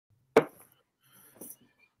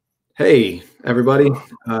Hey, everybody.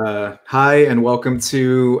 Hi, and welcome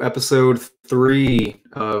to episode 3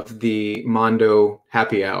 of the Mondo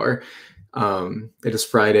Happy Hour. It is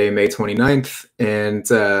Friday, May 29th, and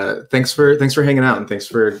thanks for hanging out and thanks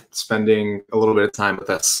for spending a little bit of time with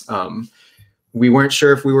us. We weren't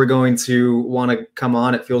sure if we were going to want to come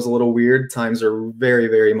on. It feels a little weird. Times are very,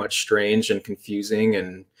 very much strange and confusing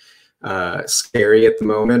and scary at the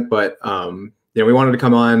moment, but we wanted to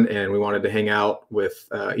come on and we wanted to hang out with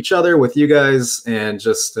each other, with you guys, and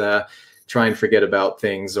just try and forget about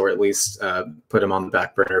things, or at least put them on the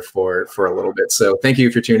back burner for a little bit. So thank you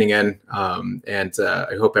for tuning in, and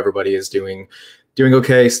I hope everybody is doing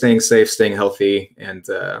okay, staying safe, staying healthy, and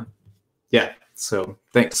yeah. So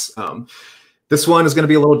thanks. This one is going to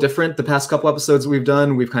be a little different. The past couple episodes we've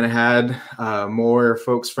done, we've kind of had more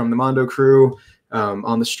folks from the Mondo crew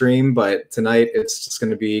on the stream, but tonight it's just going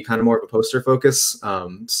to be kind of more of a poster focus.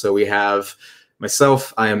 So we have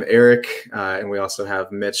myself, I am Eric, and we also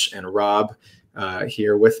have Mitch and Rob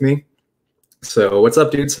here with me. So what's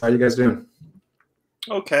up, dudes? How are you guys doing?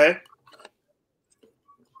 Okay.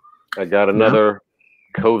 I got another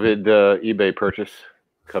COVID eBay purchase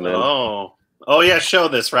come in. Oh yeah, show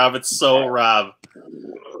this, Rob. It's so Rob.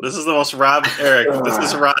 This is the most Rob Eric. This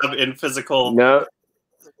is Rob in physical. No.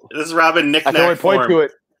 This is Rob in knick-knack I can only point to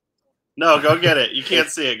it. No, go get it. You can't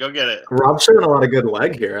see it. Go get it. Rob's showing a lot of good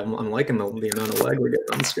leg here. I'm liking the amount of leg we're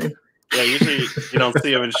getting on the screen. Yeah, usually you don't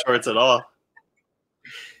see him in shorts at all.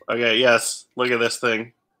 Okay, yes. Look at this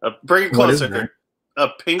thing. Bring it closer. A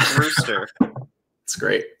pink rooster. It's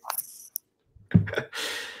great.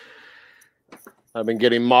 I've been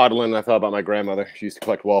getting modeling. I thought about my grandmother. She used to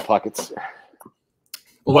collect wall pockets.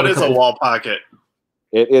 What is a wall pocket?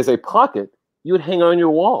 It is a pocket you would hang on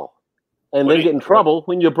your wall and then get in trouble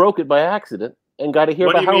when you broke it by accident and got to hear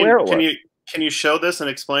about how rare it was. Can you show this and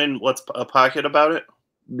explain what's a pocket about it?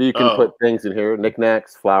 You can put things in here,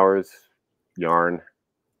 knickknacks, flowers, yarn,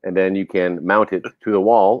 and then you can mount it to the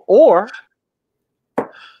wall or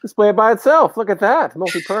display it by itself. Look at that.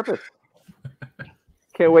 Multi-purpose.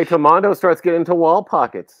 Can't wait till Mondo starts getting into wall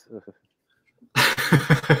pockets.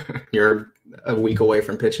 You're a week away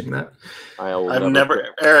from pitching that. I've never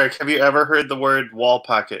Eric, have you ever heard the word wall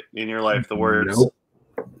pocket in your life? The words? Nope.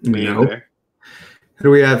 Me nope. Either. Who do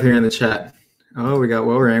we have here in the chat? Oh, we got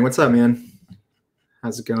Wilrang. What's up, man?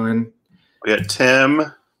 How's it going? We got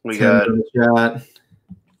Tim. We got in the chat.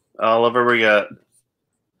 Oliver. We got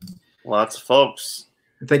lots of folks.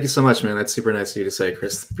 Thank you so much, man. That's super nice of you to say,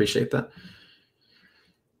 Chris. Appreciate that.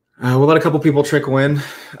 We'll let a couple people trickle in.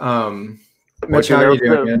 Mitch, how are you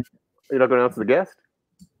doing, man? You're not going to announce the guest?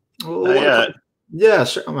 Yeah,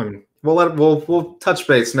 sure. I mean, we'll touch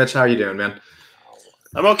base. Mitch, how are you doing, man?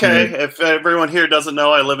 I'm okay. If everyone here doesn't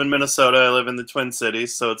know, I live in Minnesota. I live in the Twin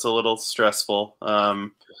Cities, so it's a little stressful.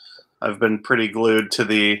 I've been pretty glued to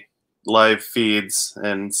the live feeds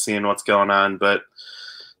and seeing what's going on, but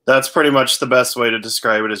that's pretty much the best way to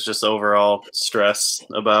describe it, is just overall stress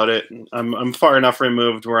about it. I'm far enough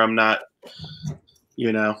removed where I'm not,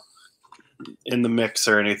 in the mix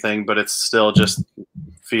or anything, but it's still just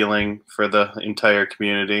feeling for the entire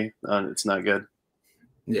community. It's not good.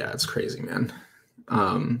 Yeah, it's crazy, man.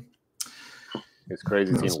 It's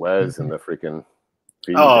crazy seeing Wes in the freaking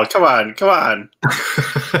feed. Oh, come on.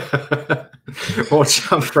 We'll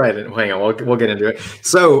jump right in. Hang on, we'll get into it.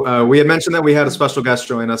 So we had mentioned that we had a special guest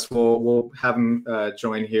join us. We'll have him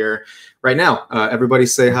join here right now. Everybody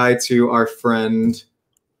say hi to our friend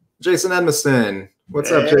Jason Edmiston. What's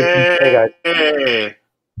up, Jason? Hey, guys. Hey.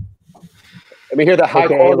 Let me hear the high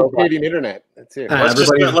quality Canadian internet. That's it. Let's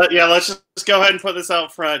just go ahead and put this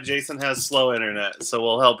out front. Jason has slow internet, so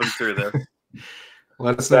we'll help him through this.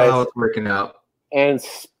 Let us know how it's working out. And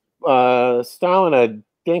styling a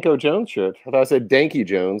Danko Jones shirt. I thought I said Danky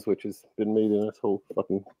Jones, which has been made in this whole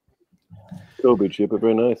fucking COVID shit, but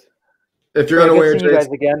very nice. If you're unaware, Jason, you guys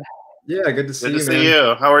again. Yeah, good to see you. Good to see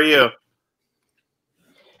you. How are you?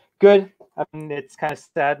 Good. I mean, it's kind of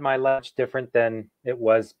sad. My life's different than it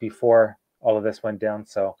was before all of this went down.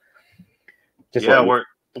 So, just we're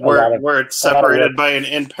separated by an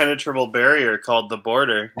impenetrable barrier called the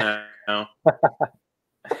border now.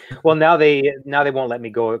 Well, now they won't let me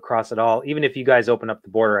go across at all. Even if you guys open up the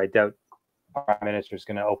border, I doubt our minister is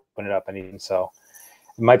going to open it up anything. So,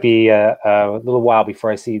 it might be a little while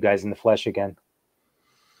before I see you guys in the flesh again.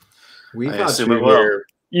 We thought you were.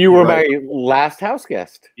 You were my last house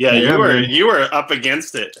guest. Yeah, you were up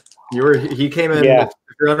against it. He came in, if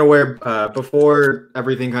you're unaware, before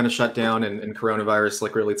everything kind of shut down and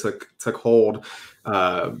coronavirus really took hold.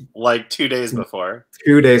 Like 2 days before.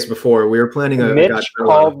 2 days before. We were planning Mitch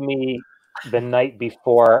called me the night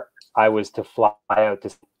before I was to fly out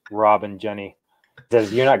to Rob and Jenny.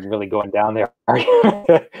 Says, you're not really going down there, are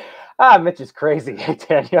you? Ah, Mitch is crazy,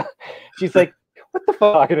 Tanya. She's like, what the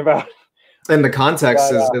fuck talking about? And the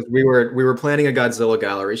context is we were planning a Godzilla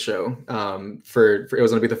gallery show for it was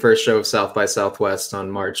going to be the first show of South by Southwest on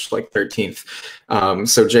March like 13th.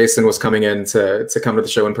 So Jason was coming in to come to the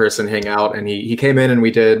show in person, hang out, and he came in and we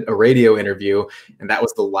did a radio interview, and that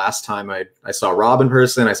was the last time I saw Rob in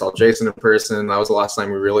person. I saw Jason in person. That was the last time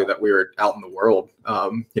we were out in the world.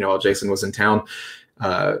 While Jason was in town.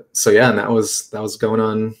 So yeah, and that was going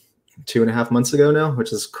on 2.5 months ago now,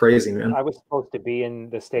 which is crazy, man. I was supposed to be in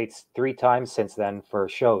the States 3 times since then for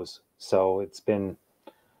shows. So it's been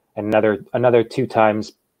another 2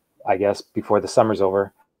 times, I guess, before the summer's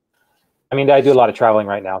over. I mean, I do a lot of traveling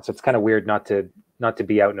right now, so it's kind of weird not to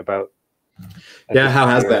be out and about. Yeah, how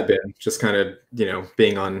has that been? Just kind of,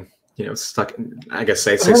 being on, stuck, I guess,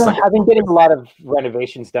 stuck. I've been getting a lot of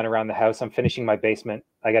renovations done around the house. I'm finishing my basement.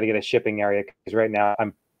 I got to get a shipping area because right now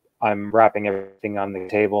I'm wrapping everything on the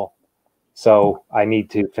table. So I need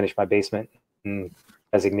to finish my basement and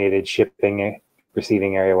designated shipping,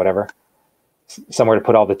 receiving area, whatever. Somewhere to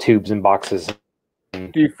put all the tubes and boxes. Do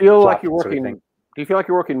you feel like you're working? Do you feel like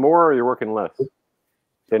you're working more or you're working less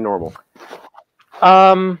than normal?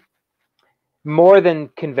 More than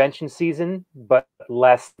convention season, but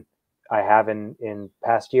less than I have in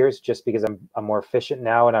past years, just because I'm more efficient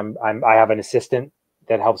now, and I have an assistant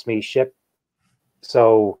that helps me ship.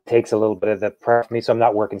 So it takes a little bit of the prep for me. So I'm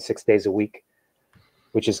not working 6 days a week,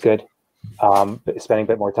 which is good. Spending a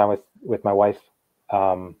bit more time with my wife. But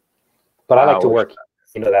I like to work,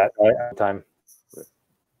 that all the time.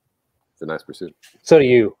 It's a nice pursuit. So do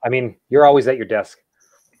you. I mean, you're always at your desk.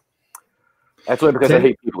 That's because I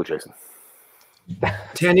hate people, Jason.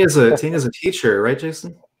 Tanya's a teacher, right,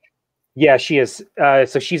 Jason? Yeah, she is.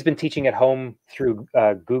 So she's been teaching at home through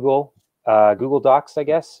Google Docs, I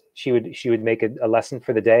guess. She would make a lesson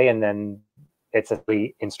for the day, and then it's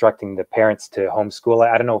actually instructing the parents to homeschool.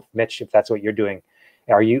 I don't know, Mitch, if that's what you're doing.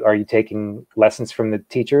 Are you taking lessons from the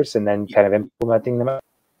teachers and then kind of implementing them?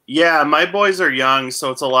 Yeah, my boys are young,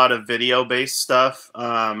 so it's a lot of video-based stuff.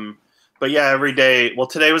 But yeah, every day. Well,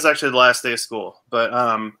 today was actually the last day of school, but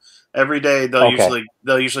every day they'll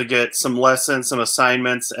usually get some lessons, some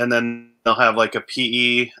assignments, and then they'll have like a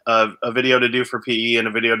PE, a video to do for PE, and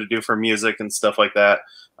a video to do for music and stuff like that.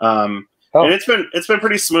 And it's been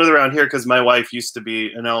pretty smooth around here because my wife used to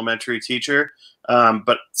be an elementary teacher,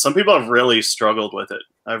 but some people have really struggled with it.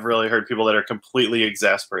 I've really heard people that are completely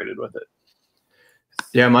exasperated with it.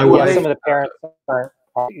 Yeah, my wife. Some of the parents are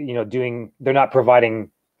they're not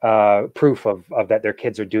providing proof of that their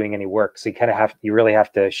kids are doing any work. So you really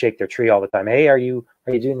have to shake their tree all the time. Hey, are you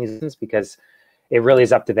doing these things? Because it really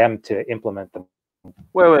is up to them to implement them.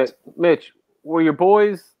 Wait, Mitch, were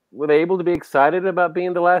they able to be excited about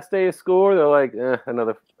being the last day of school? Or they're like,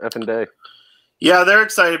 another effing day. Yeah, they're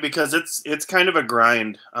excited because it's kind of a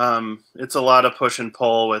grind. It's a lot of push and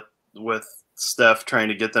pull with Steph trying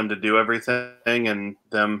to get them to do everything and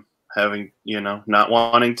them having, not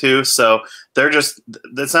wanting to. So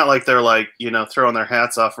it's not like they're like, throwing their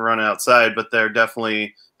hats off and running outside, but they're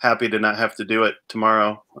definitely happy to not have to do it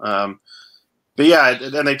tomorrow. But yeah,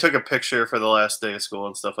 and they took a picture for the last day of school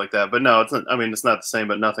and stuff like that. But no, it's not the same,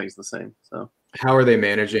 but nothing's the same. So how are they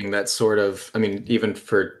managing that sort of, even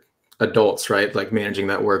for adults, right? Like managing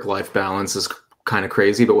that work-life balance is kind of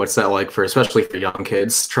crazy, but what's that like especially for young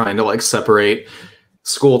kids, trying to like separate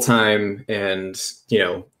school time and,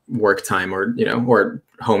 work time or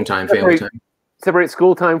home time, family time. Separate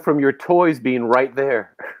school time from your toys being right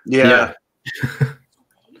there. Yeah.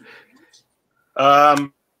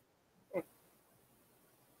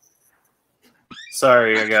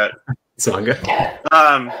 Sorry, I got. It's all good.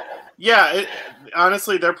 Yeah.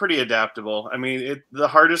 Honestly, they're pretty adaptable. The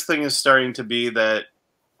hardest thing is starting to be that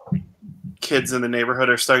kids in the neighborhood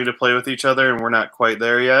are starting to play with each other, and we're not quite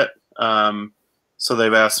there yet. So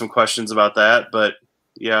they've asked some questions about that, but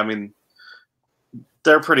yeah,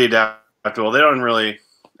 they're pretty adaptable. They don't really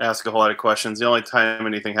ask a whole lot of questions. The only time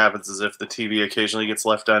anything happens is if the TV occasionally gets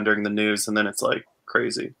left on during the news, and then it's like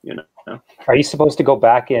crazy, Are you supposed to go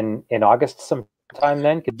back in August sometime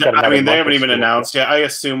then? They haven't even announced yet. I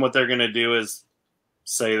assume what they're going to do is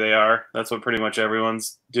say they are. That's what pretty much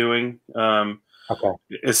everyone's doing. Okay.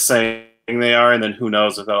 Is saying they are, and then who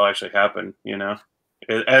knows if that'll actually happen,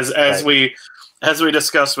 As we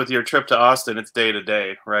discussed with your trip to Austin, it's day to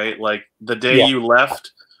day, right? Like the day you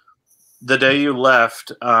left,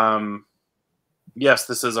 yes,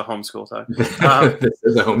 this is a homeschool talk. This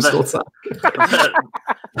is a homeschool talk.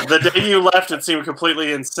 The day you left, it seemed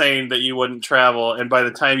completely insane that you wouldn't travel, and by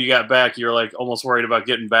the time you got back, you were like almost worried about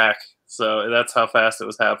getting back. So that's how fast it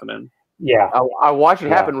was happening. Yeah. I watched it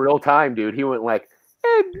happen real time, dude. He went like,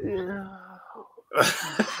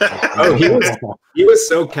 Oh, he was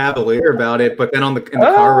so cavalier about it, but then in the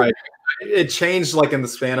car ride, it changed like in the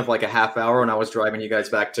span of like a half hour when I was driving you guys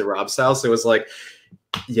back to Rob's house. It was like,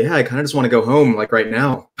 yeah, I kind of just want to go home like right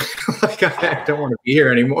now. Like I don't want to be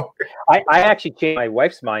here anymore. I actually changed my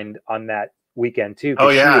wife's mind on that weekend too. Oh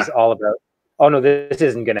yeah, she was all about, oh no, this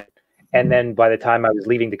isn't gonna. And then by the time I was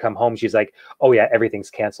leaving to come home, she's like, oh yeah, everything's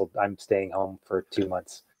canceled. I'm staying home for 2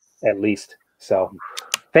 months at least. So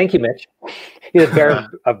thank you, Mitch. You're the bearer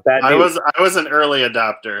of bad news. I was an early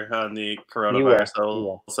adopter on the coronavirus.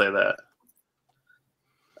 I'll say that.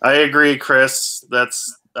 I agree, Chris. I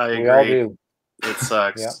agree. We all do. It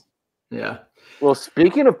sucks. Yeah. Well,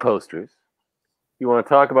 speaking of posters, you want to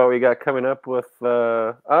talk about what you got coming up with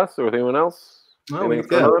us or with anyone else?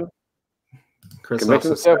 Oh, Chris,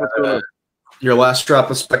 your last drop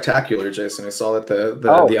was spectacular, Jason. I saw that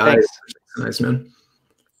the eyes were nice, man.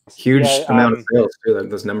 Huge amount of sales too.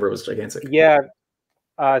 This number was gigantic. Yeah,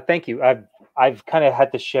 thank you. I've kind of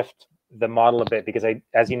had to shift the model a bit because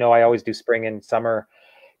as you know, I always do spring and summer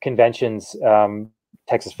conventions,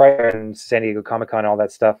 Texas Fright and San Diego Comic-Con, all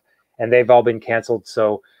that stuff, and they've all been canceled.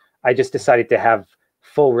 So I just decided to have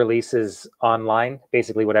full releases online,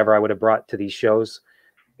 basically whatever I would have brought to these shows,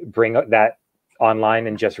 bring that online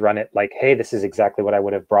and just run it like, hey, this is exactly what I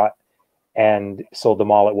would have brought, and sold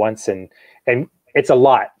them all at once. And it's a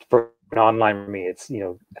lot for an online for me. It's, you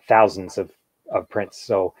know, thousands of prints.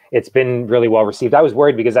 So it's been really well received. I was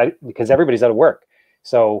worried because everybody's out of work.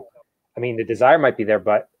 So, I mean, the desire might be there,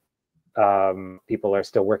 but people are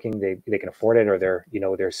still working. They can afford it, or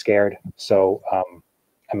they're scared. So,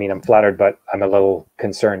 I mean, I'm flattered, but I'm a little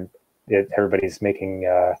concerned that everybody's making,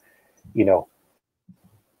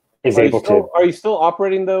 is able to. Are you still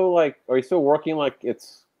operating though? Like, are you still working like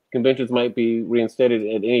it's conventions might be reinstated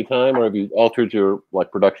at any time, or have you altered your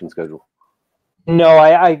like production schedule? No,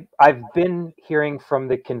 I've been hearing from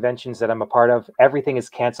the conventions that I'm a part of. Everything is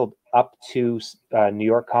canceled up to New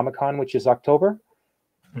York Comic-Con, which is October.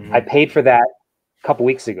 Mm-hmm. I paid for that a couple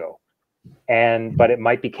weeks ago, but it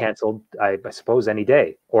might be canceled, I suppose, any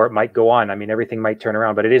day, or it might go on. I mean, everything might turn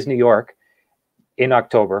around, but it is New York in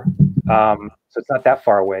October, so it's not that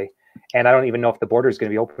far away, and I don't even know if the border is going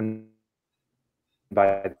to be open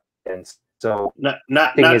by then. So not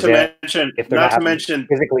to mention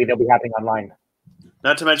physically, they'll be happening online.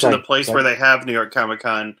 Not to mention the place where they have New York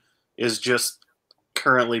Comic-Con is just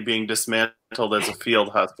currently being dismantled as a field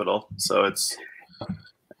hospital. So it's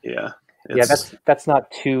that's not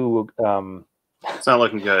too. It's not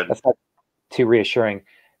looking good. That's not too reassuring.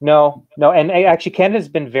 No, and actually, Canada's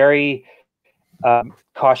been very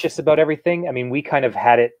cautious about everything. I mean, we kind of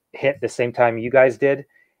had it hit the same time you guys did,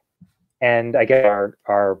 and I guess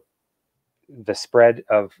the spread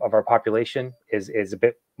of our population is a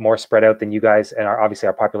bit more spread out than you guys, and obviously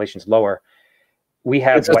our population's lower. We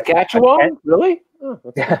have Saskatchewan, really? Oh,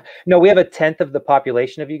 no, we have a 10th of the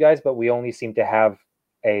population of you guys, but we only seem to have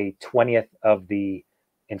a 20th of the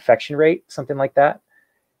infection rate, something like that.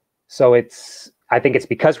 So I think it's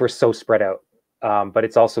because we're so spread out, but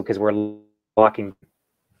it's also because we're blocking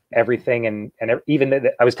everything, and even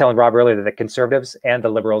I was telling Rob earlier that the conservatives and the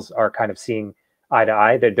liberals are kind of seeing eye to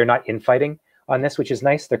eye. They're not infighting on this, which is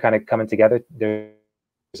nice. They're kind of coming together. There's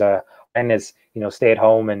a plan is, stay at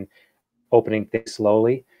home and opening things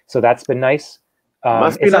slowly. So that's been nice.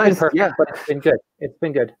 Must be it's not nice. Been perfect, yeah, but it's been good. It's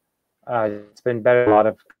been good. It's been better in a lot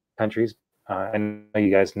of countries. And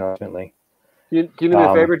you guys know ultimately. Can you do me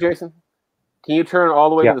a favor, Jason? Can you turn all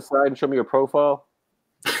the way to the side and show me your profile?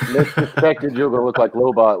 Next suspected you're going to look like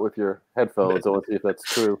Lobot with your headphones. I want to see if that's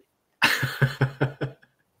true.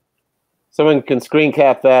 Someone can screen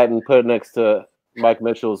cap that and put it next to Mike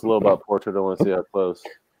Mitchell's Lobot portrait. I want to see how close.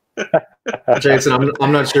 Jason,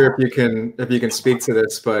 I'm not sure if you can speak to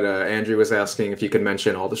this, but Andrew was asking if you could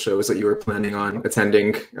mention all the shows that you were planning on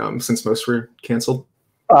attending, since most were canceled.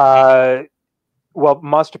 Well,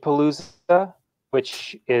 Monsterpalooza,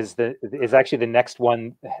 which is actually the next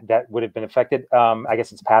one that would have been affected. I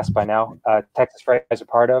guess it's passed by now. Texas Fright is a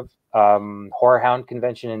part of. Horror Hound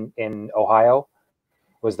convention in Ohio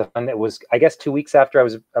was the one that was, I guess, 2 weeks after I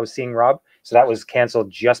was seeing Rob. So that was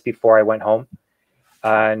canceled just before I went home.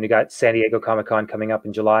 And we got San Diego Comic-Con coming up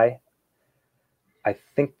in July. I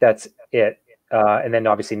think that's it. And then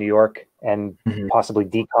obviously New York and possibly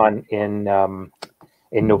DCon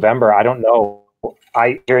in November. I don't know.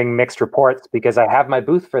 I'm hearing mixed reports because I have my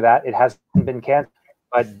booth for that. It hasn't been canceled.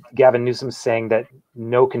 But Gavin Newsom's saying that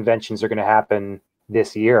no conventions are going to happen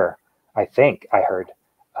this year. I think I heard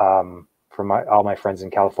from all my friends in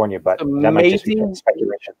California, but that might just be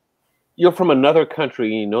speculation. You're from another country,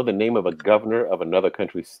 and you know the name of a governor of another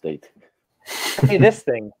country's state. Hey, this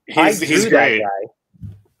thing. He's great.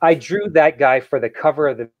 I drew that guy for the cover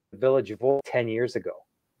of the Village Voice 10 years ago.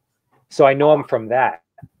 So I know him from that.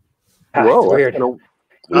 Whoa, It's weird.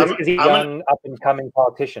 He's a young, up-and-coming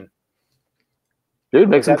politician. Dude,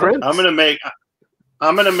 make some friends. I'm gonna make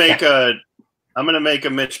a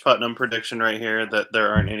Mitch Putnam prediction right here that there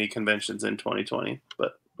aren't any conventions in 2020,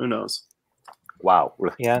 but who knows? Wow.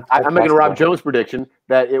 Yeah, I'm making a Rob Jones prediction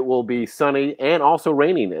that it will be sunny and also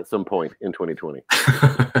raining at some point in 2020.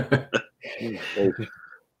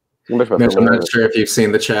 Mitch, I'm not sure if you've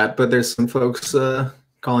seen the chat, but there's some folks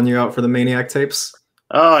calling you out for the Maniac tapes.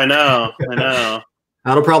 Oh, I know.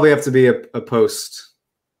 That'll probably have to be a post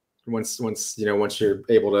once you're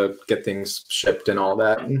able to get things shipped and all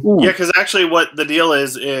that. Yeah, because actually what the deal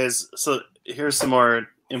is so here's some more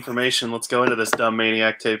information. Let's go into this dumb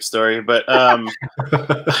Maniac tape story. But I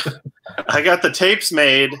got the tapes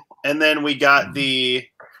made, and then we got the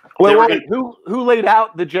wait, who laid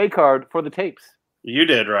out the J card for the tapes? You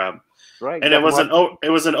did, Rob. Right. And it was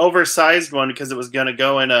an oversized one because it was going to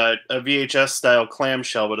go in a VHS style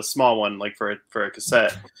clamshell, but a small one, like for a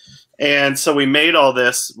cassette. And so we made all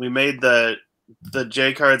this. We made the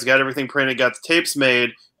J cards, got everything printed, got the tapes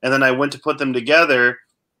made, and then I went to put them together.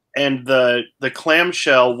 And the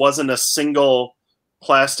clamshell wasn't a single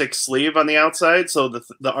plastic sleeve on the outside, so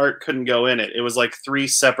the art couldn't go in it. It was like 3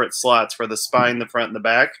 separate slots for the spine, the front, and the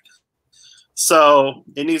back. So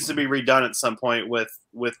it needs to be redone at some point with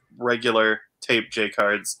regular tape J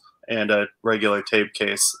cards and a regular tape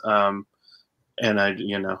case. And I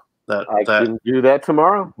can do that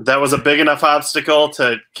tomorrow. That was a big enough obstacle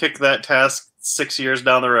to kick that task 6 years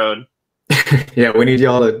down the road. Yeah, we need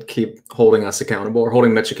y'all to keep holding us accountable, or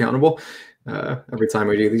holding Mitch accountable every time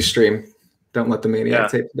we do these stream. Don't let the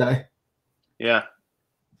Maniac tape die. Yeah.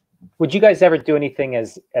 Would you guys ever do anything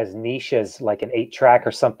as niche as like an 8-track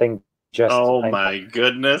or something? My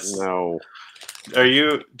goodness! No. Are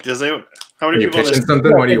you? How many people?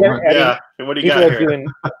 Something? What do you want? Yeah. What do you got here?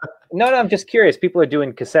 No, I'm just curious. People are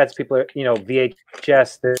doing cassettes. People are,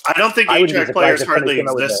 VHS. I don't think 8-track players hardly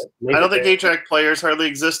exist. I don't think 8-track players hardly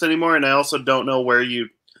exist anymore, and I also don't know where I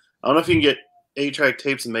don't know if you can get 8-track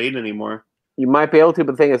tapes made anymore. You might be able to,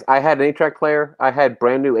 but the thing is, I had an 8-track player. I had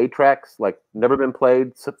brand new 8-tracks, like never been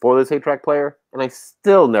played for this 8-track player, and I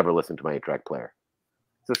still never listened to my 8-track player.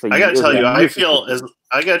 I gotta tell you, I feel as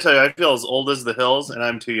old as the hills, and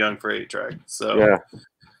I'm too young for 8-track. So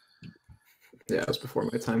yeah, it was before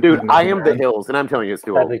my time. Dude, I am the hills, and I'm telling you, it's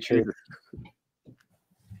too old. True.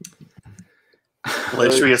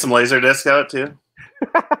 Should we get some Laserdisc out too?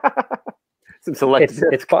 Some select.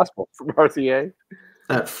 It's possible from RCA.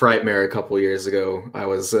 At Frightmare a couple years ago, I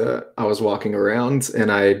was walking around and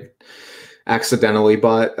I accidentally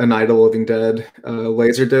bought a Night of the Living Dead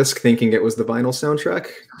Laserdisc, thinking it was the vinyl soundtrack.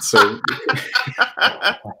 So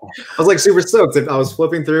I was like super stoked. I was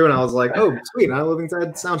flipping through and I was like, "Oh, sweet, Night of the Living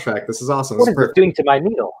Dead soundtrack. This is awesome." What is it doing to my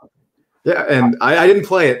needle? Yeah, and I didn't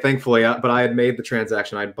play it, thankfully, but I had made the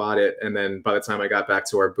transaction. I'd bought it, and then by the time I got back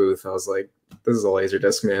to our booth, I was like, "This is a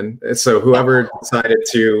Laserdisc, man." And so whoever decided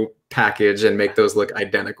to package and make those look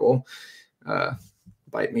identical,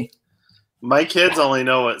 bite me. My kids only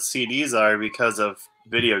know what CDs are because of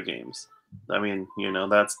video games. I mean,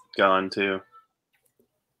 that's gone too.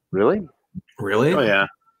 Really? Really? Oh yeah.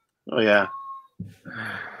 Oh yeah.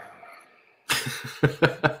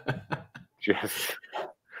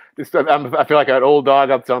 I feel like an old dog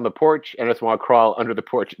up on the porch, and I just want to crawl under the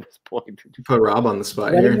porch at this point. Put Rob on the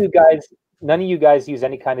spot None here. None of you guys use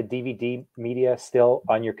any kind of DVD media still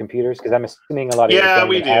on your computers? Because I'm assuming a lot of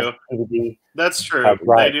we do. DVD. That's true.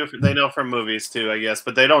 Right. They know from movies too, I guess,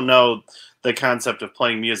 but they don't know the concept of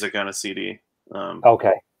playing music on a CD.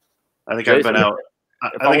 Okay. I think I've been out.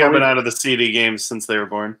 I've been out of the CD games since they were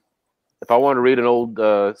born. If I want to read an old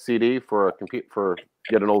CD for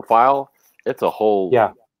get an old file, it's a whole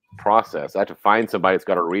process. I have to find somebody that's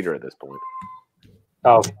got a reader at this point.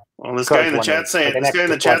 Oh. Well, this guy in the chat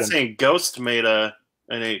saying Ghost made an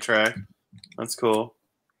 8-track. That's cool.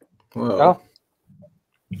 Whoa.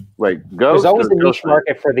 Wait, Ghost. There's always a niche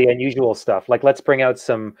market for the unusual stuff. Like, let's bring out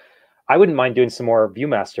some. I wouldn't mind doing some more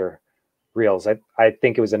ViewMaster reels. I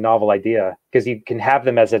think it was a novel idea because you can have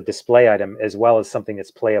them as a display item as well as something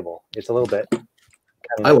that's playable. It's a little bit.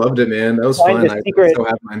 I loved it, man. That was fun. I still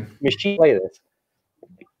have mine. Machine play this.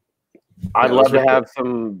 I'd love to have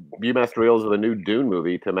some ViewMaster reels of the new Dune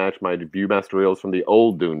movie to match my ViewMaster reels from the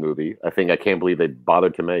old Dune movie. I can't believe they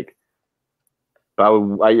bothered to make. But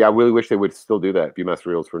I really wish they would still do that, ViewMaster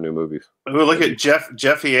reels for new movies. Ooh, look at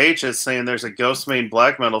Jeffy H is saying there's a Ghost made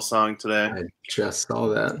black metal song today. I just saw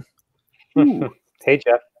that. Hey,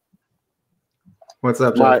 Jeff. What's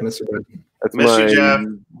up, Jeff? Mr. Bud? That's Miss you, my Jeff.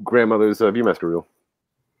 grandmother's Viewmaster reel.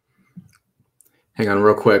 Hang on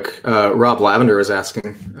real quick. Rob Lavender is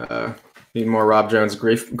asking, need more Rob Jones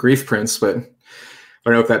grief prints, but I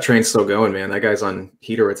don't know if that train's still going, man. That guy's on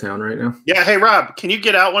heater of town right now. Yeah, hey, Rob, can you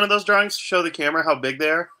get out one of those drawings to show the camera how big they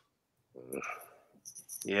are?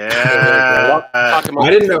 Yeah. I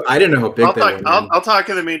didn't know how big they were. I'll talk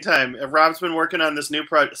in the meantime. Rob's been working on this new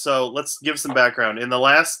project, so let's give some background. In the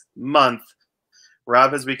last month,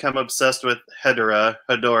 Rob has become obsessed with Hedora,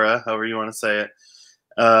 however you want to say it.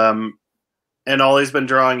 And all he's been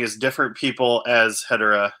drawing is different people as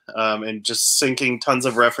Hedora, and just sinking tons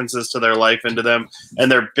of references to their life into them.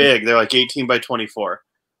 And they're big. They're like 18 by 24.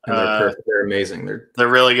 And they're perfect. They're amazing. They're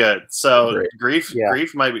really good. So grief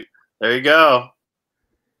might be. There you go.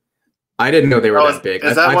 I didn't know they were that big.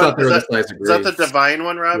 I thought they were the size of grief. Is that the Divine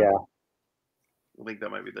one, Rob? Yeah. I think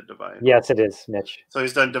that might be the Divine. Yes, it is, Mitch. So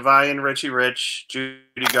he's done Divine, Richie Rich,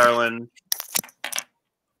 Judy Garland.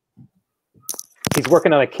 He's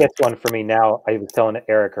working on a Kiss one for me now. I was telling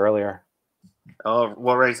Eric earlier. Oh,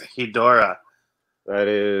 what race? Hedora. That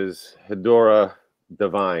is Hedora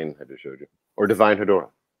Divine, I just showed you. Or Divine Hedora.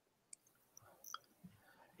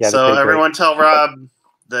 Yeah, so everyone tell Rob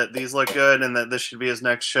that these look good and that this should be his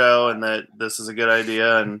next show and that this is a good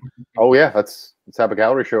idea. And oh, yeah, let's have a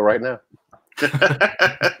gallery show right now.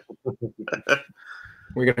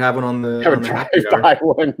 We could have one on the drive-by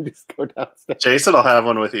one. Just go downstairs. Jason will have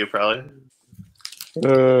one with you probably.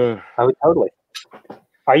 I would totally.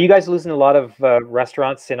 Are you guys losing a lot of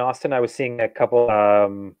restaurants in Austin? I was seeing a couple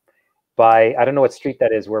by, I don't know what street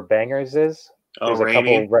that is, where Bangers is. Oh, There's a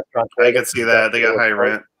couple restaurants. I can see that. They got high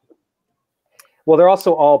rent. Well, they're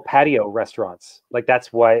also all patio restaurants. Like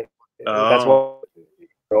that's why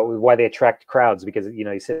they attract crowds, because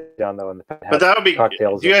you sit down though in the but that would be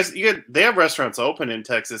cocktails. They have restaurants open in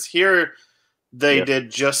Texas. Here they did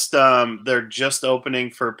just they're just opening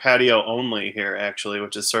for patio only here actually,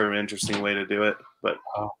 which is sort of an interesting way to do it. But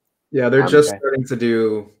yeah, they're just starting to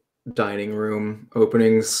do dining room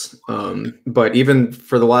openings. But even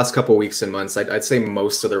for the last couple of weeks and months, I'd say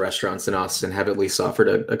most of the restaurants in Austin have at least offered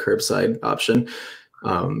a curbside option.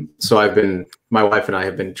 So my wife and I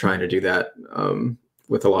have been trying to do that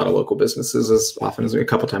with a lot of local businesses as often as a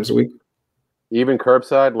couple times a week. Even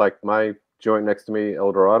curbside, like my joint next to me,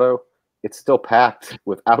 El Dorado, it's still packed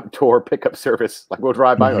with outdoor pickup service. Like we'll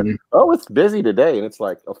drive by, like, oh, it's busy today, and it's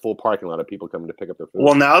like a full parking lot of people coming to pick up their food.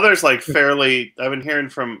 Well, now there's like fairly. I've been hearing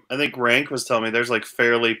from. I think Rank was telling me there's like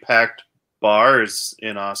fairly packed bars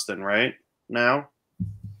in Austin right now.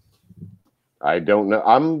 I don't know.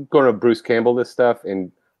 I'm going to Bruce Campbell this stuff,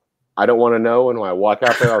 and I don't want to know. And when I walk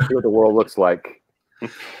out there, I'll see what the world looks like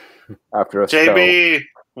after a JB, spell.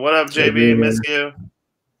 What up, JB? Miss you.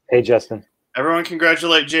 Hey, Justin. Everyone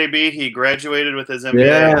congratulate JB. He graduated with his MBA.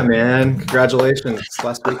 Yeah, man. Congratulations.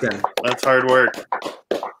 Last weekend. That's hard work.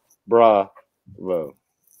 Bravo.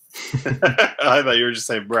 I thought you were just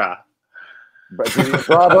saying brah.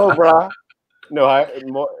 Bravo, brah. No,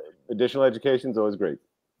 more additional education is always great.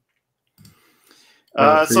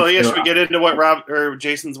 So yeah, should we get into what Rob or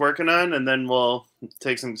Jason's working on, and then we'll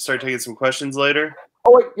start taking some questions later?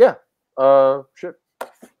 Oh wait, yeah. Sure.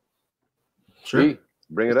 Sure.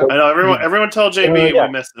 Bring it up. I know everyone tell JB we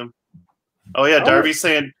missed him. Oh yeah, Darby's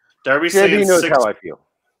saying JB knows how I feel.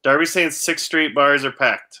 Darby's saying 6th Street bars are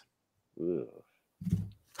packed. Ugh.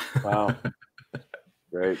 Wow.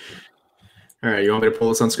 Great. All right, you want me to pull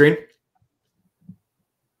this on screen?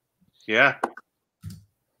 Yeah.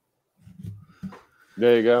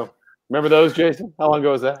 There you go. Remember those, Jason? How long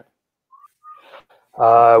ago was that?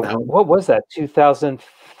 What was that? 2014?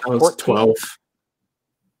 That was 12.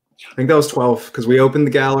 I think that was 12 because we opened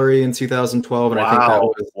the gallery in 2012, and I think that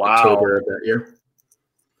was October of that year.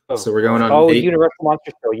 So we're going on. Oh, Universal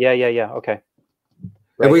Monster Show. Yeah. Okay.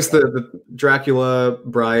 Right. At least the Dracula,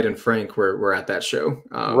 Bride, and Frank were at that show.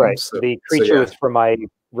 Right. So, the creature was for my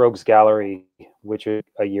Rogues Gallery, which was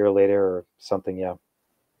a year later or something. Yeah.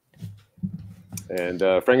 And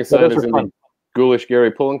Frankenstein is in the Ghoulish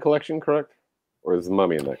Gary Pullen collection, correct? Or is the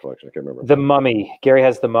Mummy in that collection? I can't remember. The Mummy. Gary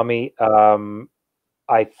has the Mummy.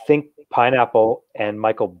 I think Pineapple and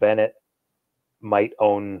Michael Bennett might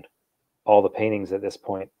own all the paintings at this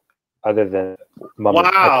point, other than Mummy.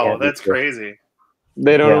 Wow, that's crazy.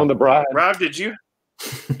 They don't own the Bride. Rob, did you?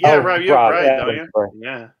 Yeah, Rob, you have Bride, don't you?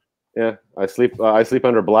 Yeah. Yeah, I sleep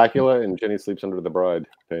under Blackula, and Jenny sleeps under the Bride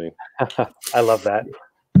painting. I love that.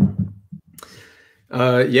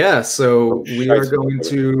 Yeah, so we are going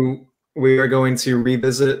to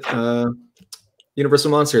revisit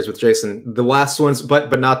Universal Monsters with Jason. The last ones,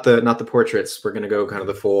 but not the portraits. We're gonna go kind of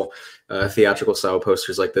the full theatrical style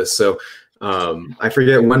posters like this. So I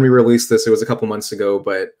forget when we released this. It was a couple months ago,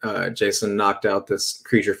 but Jason knocked out this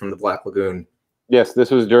creature from the Black Lagoon. Yes,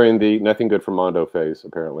 this was during the nothing good for Mondo phase,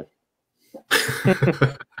 apparently.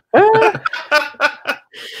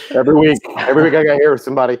 Every week I got here with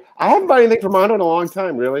somebody. I haven't bought anything from Mondo in a long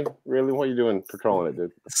time. Really, what are you doing patrolling it,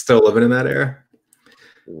 dude? Still living in that era.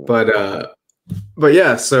 But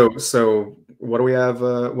yeah. So what do we have?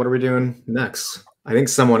 What are we doing next? I think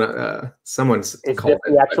someone's called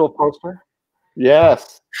this the actual poster?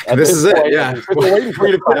 Yes. This is it. Yeah. We're waiting for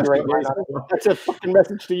you to find right now. That's a fucking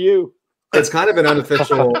message to you. It's kind of an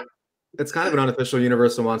unofficial. It's kind of an unofficial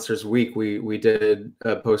Universal Monsters week. We did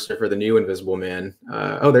a poster for the new Invisible Man.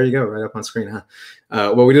 Oh, there you go, right up on screen, huh?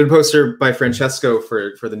 Well, we did a poster by Francesco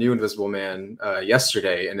for the new Invisible Man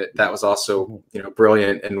yesterday, and that was also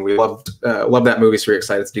brilliant. And we loved that movie, so we're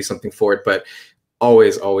excited to do something for it. But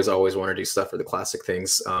always want to do stuff for the classic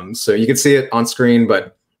things. So you can see it on screen,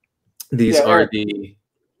 but these are the.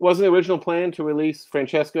 Wasn't the original plan to release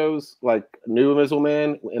Francesco's like new Invisible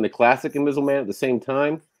Man and the classic Invisible Man at the same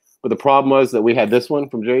time? But the problem was that we had this one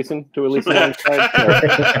from Jason to release alongside.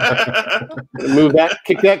 Move that,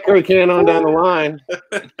 kick that curry can on down the line.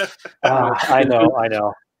 I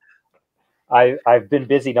know. I've been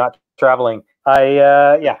busy not traveling.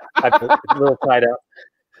 I've been a little tied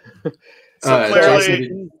up.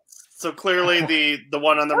 So clearly the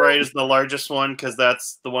one on the right is the largest one because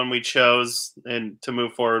that's the one we chose and to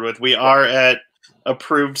move forward with. We are at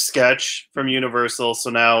approved sketch from Universal, so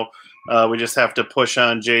now we just have to push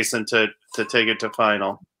on Jason to take it to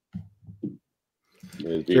final.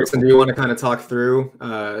 Jason, do you want to kind of talk through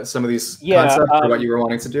some of these concepts or what you were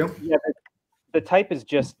wanting to do? Yeah, the type is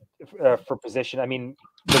just for position. I mean,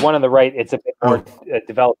 the one on the right, it's a bit more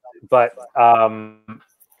developed, but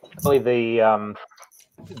really the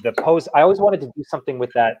pose. I always wanted to do something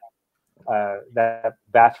with that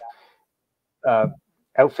bath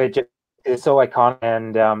outfit. It's so iconic,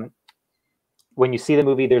 and when you see the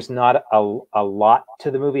movie, there's not a lot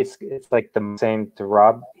to the movie. It's like the same to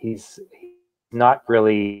Rob. He's not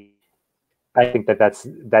really. I think that's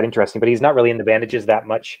interesting, but he's not really in the bandages that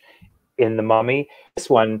much in The Mummy. This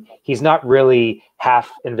one, he's not really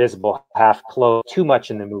half invisible, half clothed too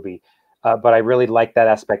much in the movie. But I really like that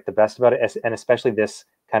aspect the best about it, and especially this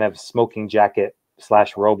kind of smoking jacket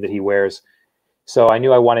 / robe that he wears. So I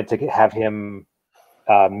knew I wanted to have him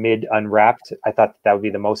mid unwrapped. I thought that would be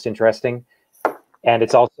the most interesting. And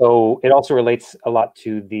it also relates a lot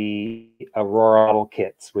to the Aurora model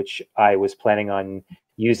kits, which I was planning on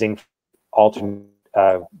using alternate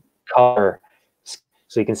color.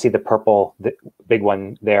 So you can see the purple, the big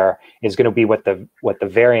one there is going to be what the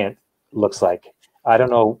variant looks like. I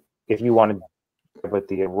don't know if you wanted with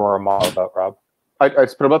the Aurora model about, Rob. I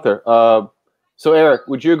just put them up there. So Eric,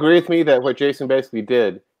 would you agree with me that what Jason basically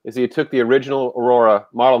did is he took the original Aurora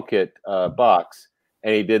model kit box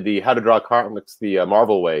and he did the how to draw comics the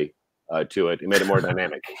Marvel way to it. He made it more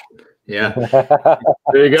dynamic. Yeah.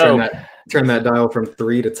 There you go. Turn that dial from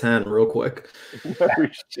 3 to 10 real quick. Oh,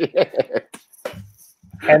 shit.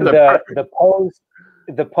 And the pose.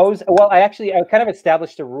 Well, I kind of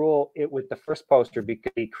established a rule with the first poster,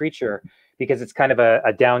 the creature, because it's kind of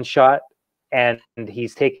a down shot, and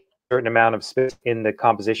he's taking a certain amount of space in the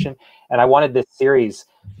composition. And I wanted this series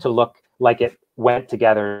to look like it went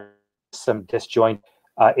together, some disjoint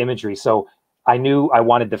imagery. So I knew I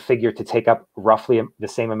wanted the figure to take up roughly the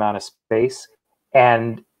same amount of space.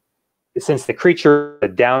 And since the creature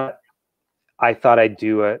down, I thought I'd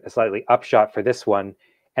do a slightly up shot for this one.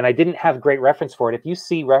 And I didn't have great reference for it. If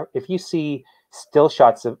you see still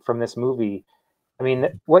shots from this movie, I mean,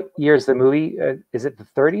 what year is the movie? Is it the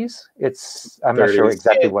 30s? I'm not sure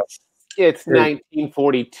exactly what. It's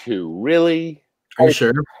 1942. Really? Are you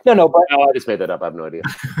sure? No, but no, I just made that up. I have no idea.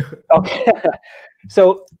 Okay.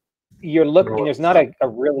 So you're looking. There's not a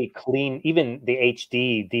really clean. Even the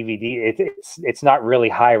HD DVD, it's not really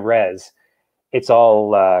high res. It's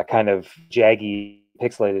all kind of jaggy,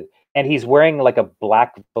 pixelated. And he's wearing like a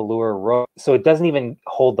black velour robe, so it doesn't even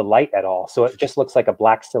hold the light at all. So it just looks like a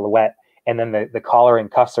black silhouette. And then the collar and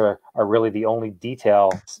cuffs are really the only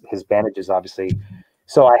detail. His bandages, obviously.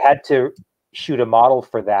 So I had to shoot a model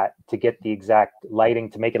for that to get the exact lighting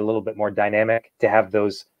to make it a little bit more dynamic, to have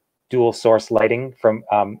those dual source lighting from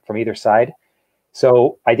either side.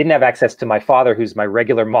 So I didn't have access to my father, who's my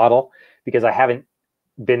regular model, because I haven't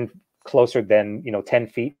been closer than 10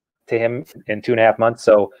 feet to him in 2.5 months.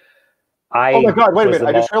 So oh my God, wait a minute.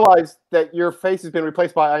 I just realized that your face has been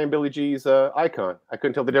replaced by I Am Billy G's icon. I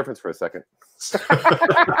couldn't tell the difference for a second.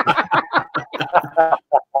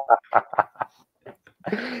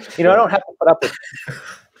 You know, I don't have to put up with.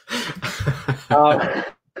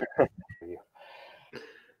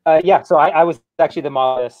 Yeah, so I was actually the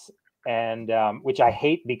model of this, and which I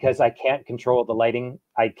hate because I can't control the lighting.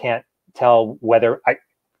 I can't tell whether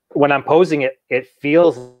when I'm posing it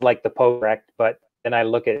feels like the pose correct, but then I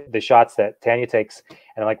look at the shots that Tanya takes, and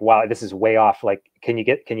I'm like, wow, this is way off. Like, can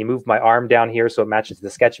you move my arm down here so it matches the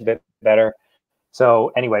sketch a bit better?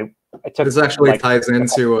 So anyway, I took this actually ties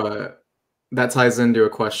into that ties into a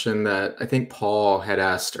question that I think Paul had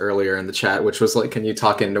asked earlier in the chat, which was like, can you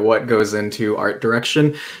talk into what goes into art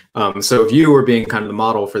direction? So if you were being kind of the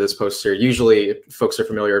model for this poster, usually if folks are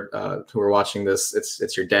familiar who are watching this,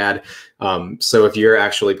 it's your dad. So if you're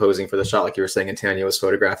actually posing for the shot, like you were saying, and Tanya was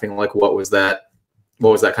photographing, like what was that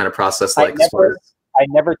kind of process like? I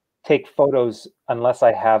never take photos unless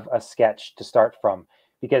I have a sketch to start from,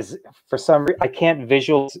 because for some reason I can't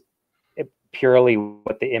visualize purely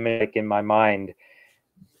what the image in my mind.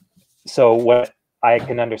 So what I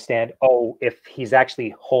can understand, oh, if he's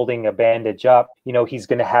actually holding a bandage up, you know, he's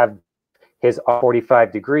going to have his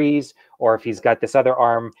 45 degrees, or if he's got this other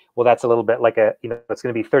arm, well, that's a little bit like a, you know, it's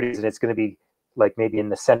going to be 30s and it's going to be like maybe in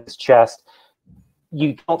the center of his chest.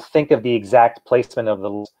 You don't think of the exact placement of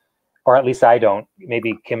the, or at least I don't,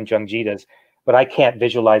 maybe Kim Jung-ji does, but I can't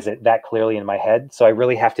visualize it that clearly in my head. So I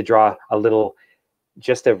really have to draw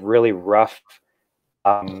just a really rough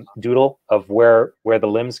doodle of where the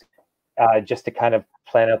limbs, just to kind of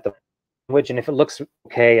plan out the language. And if it looks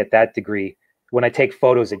okay at that degree, when I take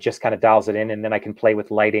photos, it just kind of dials it in, and then I can play with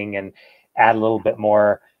lighting and add a little bit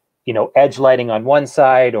more, you know, edge lighting on one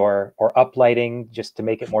side or up lighting just to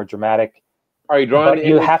make it more dramatic. Are you drawing the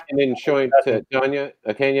image and then showing to Tanya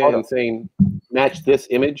and saying, match this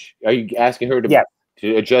image? Are you asking her to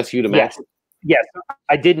adjust you to match it? Yes,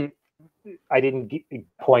 I didn't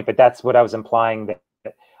point, but that's what I was implying. That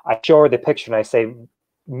I show her the picture and I say,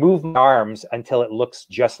 move my arms until it looks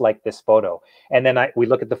just like this photo. And then we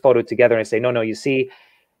look at the photo together and I say, no, you see,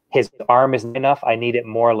 his arm isn't enough. I need it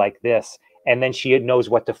more like this. And then she knows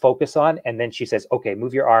what to focus on. And then she says, okay,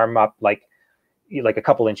 move your arm up like a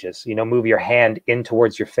couple inches, you know, move your hand in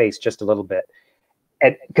towards your face just a little bit.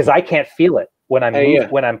 And because I can't feel it when I'm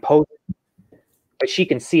when I'm posing, but she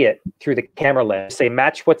can see it through the camera lens. Say,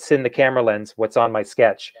 match what's in the camera lens, what's on my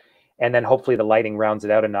sketch. And then hopefully the lighting rounds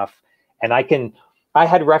it out enough. And I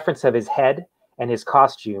had reference of his head and his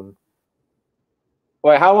costume.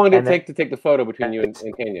 Wait, how long did it take to take the photo between you and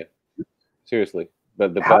Tanya? Seriously.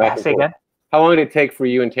 Say again? How long did it take for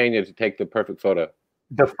you and Tanya to take the perfect photo?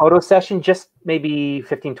 The photo session, just maybe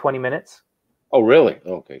 15, 20 minutes. Oh, really?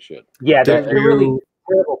 Okay, shit. Yeah, they're really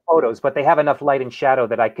terrible photos, but they have enough light and shadow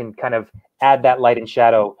that I can kind of add that light and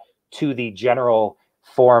shadow to the general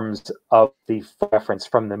forms of the reference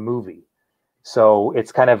from the movie. So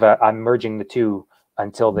it's kind of I'm merging the two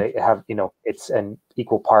until they have, you know, it's an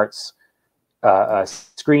equal parts a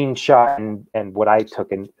screenshot and what I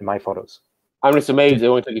took in my photos. I'm just amazed it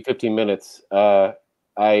only took you 15 minutes. I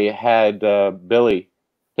had Billy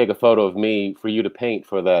take a photo of me for you to paint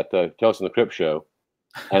for that Tales from the Crypt show,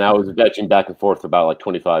 and I was vegging back and forth for about like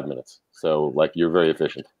 25 minutes. So like you're very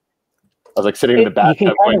efficient. I was like sitting in the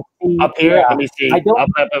bathtub going, up here, let me see, up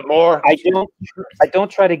a bit more. I don't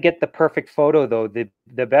try to get the perfect photo though. The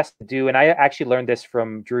best to do, and I actually learned this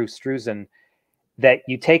from Drew Struzan, that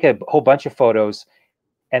you take a whole bunch of photos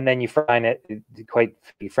and then you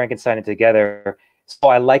Frankenstein it together. So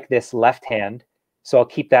I like this left hand, so I'll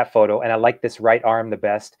keep that photo, and I like this right arm the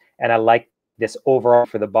best, and I like this overall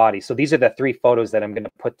for the body. So these are the three photos that I'm going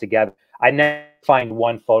to put together. I never find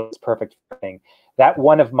one photo that's perfect thing. That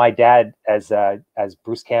one of my dad as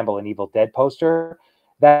Bruce Campbell in Evil Dead poster,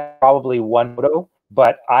 that's probably one photo,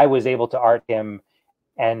 but I was able to art him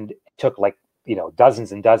and took like, you know,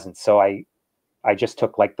 dozens and dozens. So I just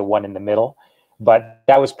took like the one in the middle, but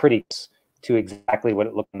that was pretty close to exactly what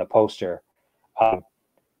it looked in the poster.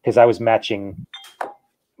 Because I was matching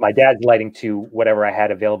my dad's lighting to whatever I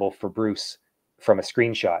had available for Bruce from a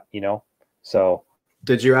screenshot, you know? So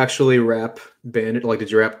did you actually wrap did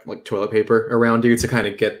you wrap like toilet paper around you to kind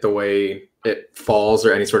of get the way it falls,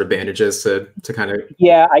 or any sort of bandages to kind of?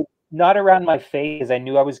 Yeah, not around my face, because I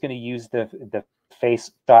knew I was going to use the face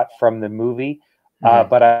shot from the movie.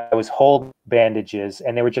 But I was holding bandages,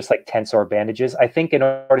 and they were just like tensor bandages. I think in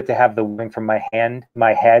order to have the wing from my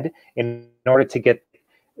head, in order to get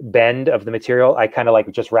bend of the material, I kind of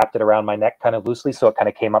like just wrapped it around my neck kind of loosely, so it kind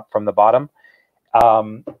of came up from the bottom.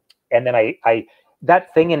 And then I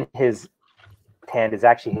that thing in his hand is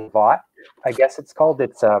actually his vaught, I guess it's called.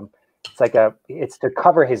 It's to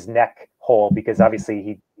cover his neck hole, because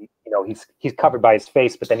obviously he's covered by his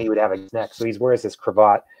face, but then he would have his neck. So he wears this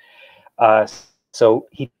cravat. So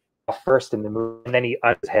he first in the movie, and then he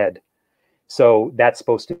on his head. So that's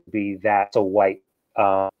supposed to be that. So white.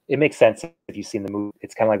 It makes sense if you've seen the movie.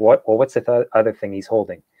 It's kind of like, what's the other thing he's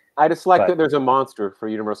holding? I just like that there's a monster for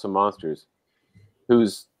Universal Monsters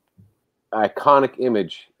whose iconic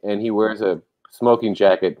image, and he wears a smoking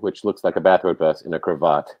jacket, which looks like a bathrobe vest, and a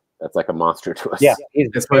cravat. That's like a monster to us. Yeah, he's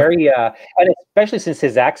very, and especially since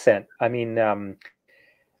his accent. I mean,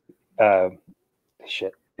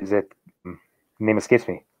 shit, is it? Name escapes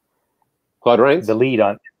me. Claude Rains? The lead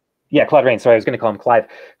on. Yeah, Claude Rains. Sorry, I was going to call him Clive.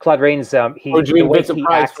 Claude Rains. He. Or do you mean Vincent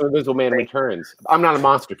Price from Invisible Man Returns? I'm not a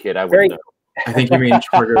monster kid. I wouldn't know. I think you mean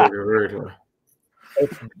Trigger.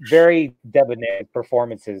 It's very debonair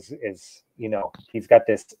performances. Is he's got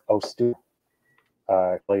this Stu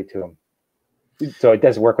play to him, so it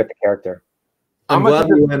does work with the character. I'm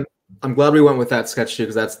glad we went with that sketch too,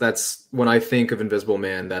 because that's when I think of Invisible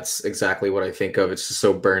Man, that's exactly what I think of. It's just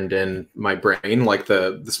so burned in my brain, like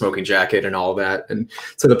the smoking jacket and all that, and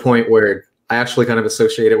to the point where I actually kind of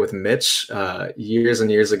associate it with Mitch years and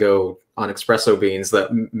years ago on Espresso Beans,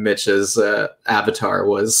 that Mitch's avatar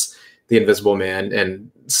was the Invisible Man,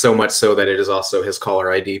 and so much so that it is also his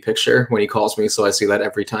caller ID picture when he calls me. So I see that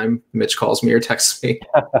every time Mitch calls me or texts me.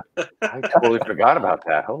 I totally forgot about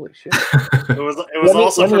that. Holy shit! It was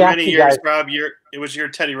also for many years, Rob. It was your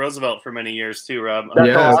Teddy Roosevelt for many years too, Rob.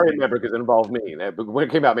 That's all I remember because it involved me. When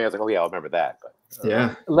it came out, I was like, oh yeah, I remember that. But,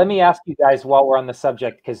 yeah. Let me ask you guys while we're on the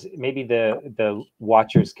subject, because maybe the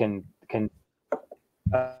watchers can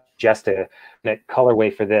suggest a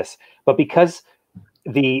colorway for this, but because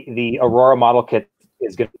the Aurora model kit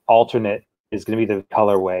is going to be the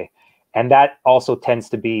colorway, and that also tends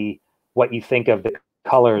to be what you think of the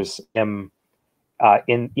colors in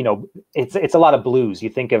it's a lot of blues. You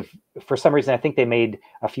think of, for some reason, I think they made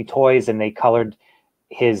a few toys and they colored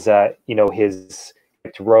his his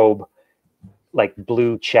robe like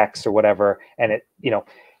blue checks or whatever, and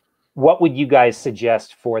what would you guys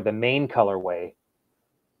suggest for the main colorway?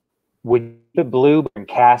 Would the blue and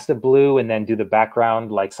cast a blue and then do the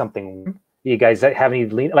background like something? You guys have any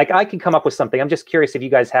like I can come up with something. I'm just curious if you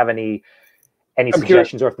guys have any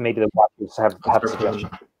suggestions, or if maybe the watchers have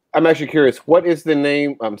suggestions. I'm actually curious. What is the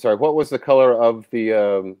name? I'm sorry. What was the color of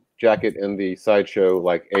the jacket in the Sideshow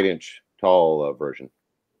like 8-inch tall version?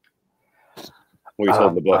 We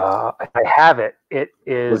sold the book. I have it. It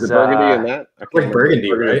is. Was it burgundy in that? Like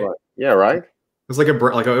burgundy, right? Yeah, right. It was like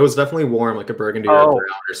it was definitely warm, like a burgundy or brown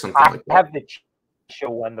or something like that. I have the show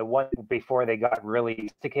one, the one before they got really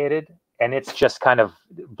sophisticated, and it's just kind of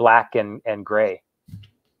black and gray.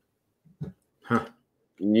 Huh.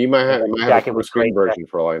 You might have a screen version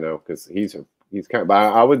for all I know, because he's kind of.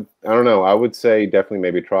 But I don't know. I would say definitely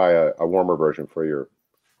maybe try a warmer version for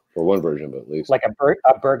one version, but at least like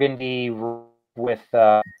a burgundy with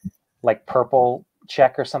like purple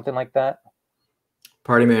check or something like that.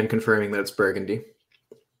 Party man confirming that it's burgundy.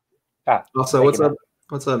 Also, what's up?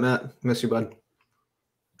 What's up, Matt? Miss you, bud.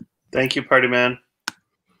 Thank you, Party man.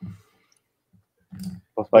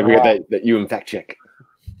 Like we got that you fact check.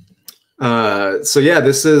 So yeah,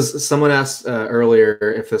 this is, someone asked earlier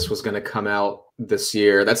if this was going to come out this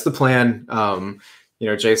year. That's the plan.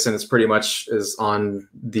 Jason is pretty much on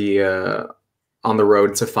the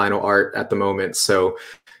road to final art at the moment. So,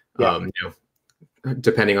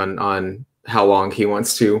 depending on how long he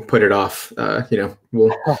wants to put it off,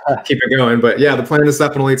 we'll keep it going. But yeah, the plan is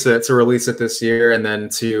definitely to release it this year, and then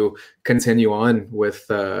to continue on with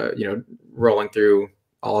rolling through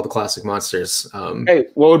all the classic monsters. Hey,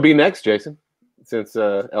 what would be next, Jason? Since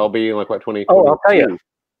LB in like what 20? Oh, I'll tell you.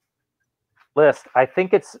 List. I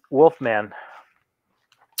think it's Wolfman.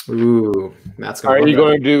 Ooh, that's gonna. Are you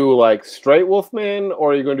going to do like straight Wolfman,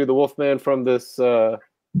 or are you going to do the Wolfman from this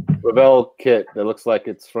Ravel kit that looks like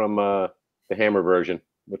it's from the Hammer version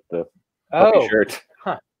with the puppy shirt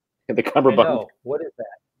and the cummerbund? What is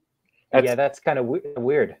that? That's kind of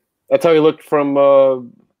weird. That's how he looked from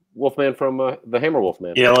Wolfman from the Hammer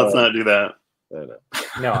Wolfman. Yeah, let's not do that.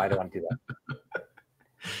 No, I don't want to do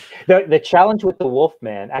that. The challenge with the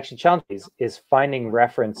Wolfman, is finding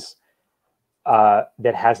reference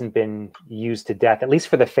that hasn't been used to death, at least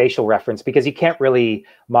for the facial reference, because you can't really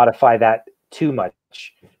modify that too much.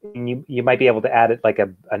 You might be able to add it like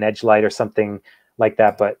an edge light or something like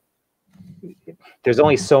that, but there's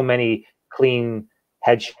only so many clean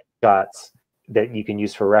headshots that you can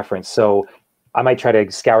use for reference. So I might try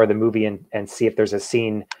to scour the movie and see if there's a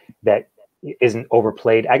scene that isn't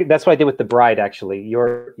overplayed. That's what I did with The Bride, actually.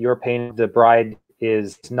 Your painting, The Bride,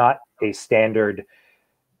 is not a standard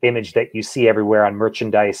image that you see everywhere on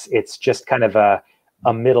merchandise. It's just kind of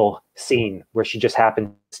a middle scene where she just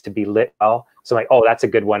happens to be lit well. So I'm like, oh, that's a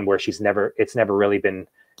good one where it's never really been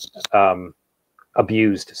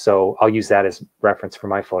abused. So I'll use that as reference for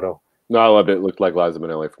my photo. No, I loved it. It looked like Liza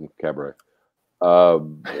Minnelli from Cabaret.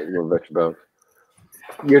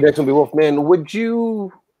 Your next one be Wolfman. Would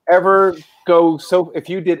you ever go, so if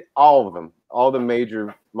you did all of them, all the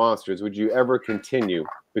major monsters, would you ever continue,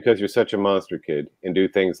 because you're such a monster kid, and do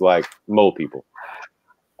things like mole people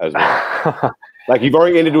as well? Like you've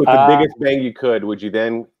already ended with the biggest bang you could, would you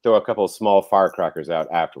then throw a couple of small firecrackers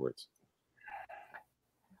out afterwards?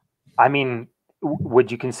 I mean,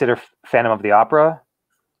 would you consider Phantom of the Opera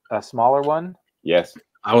a smaller one? Yes.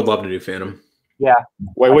 I would love to do Phantom. Yeah.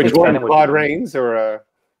 Wait, which one? Claude Rains or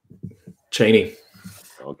Chaney?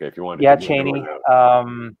 Okay, if you want to. Yeah, Chaney.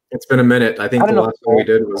 It's been a minute. I think the last one we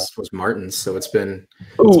did was Martin's, so it's been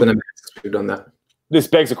a minute since we've done that. This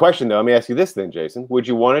begs a question, though. Let me ask you this then, Jason. Would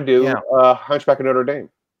you want to do Hunchback of Notre Dame?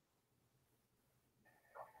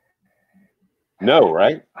 No,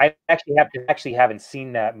 right? I actually haven't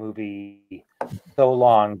seen that movie so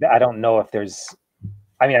long that I don't know if there's.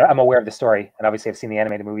 I mean, I'm aware of the story, and obviously I've seen the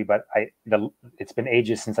animated movie, but it's been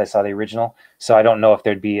ages since I saw the original, so I don't know if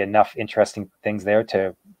there'd be enough interesting things there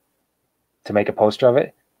to make a poster of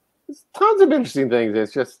it. There's tons of interesting things.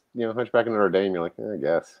 It's just, Hunchback of Notre Dame. You're like, I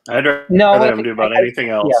guess. I'd rather have him do about anything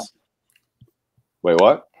else. Yeah. Wait,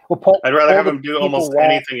 what? Well, I'd rather have him do almost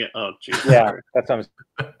anything. Oh, geez. Yeah, that's what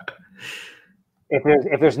I'm.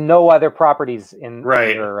 If there's no other properties in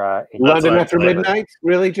London After Midnight,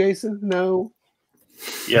 really, Jason? No.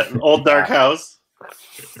 Yeah, Old Dark House.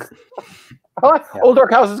 Old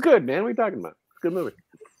Dark House is good, man. What are you talking about? It's a good movie.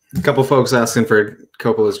 A couple folks asking for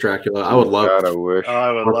Coppola's Dracula. I would love. God, I wish. Oh,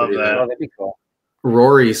 I would love that. Oh, that'd be cool.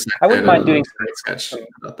 Rory. I wouldn't mind doing a sketch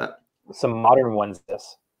about that. Some modern ones.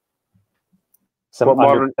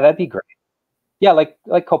 Modern? That'd be great. Yeah, like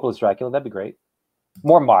Coppola's Dracula. That'd be great.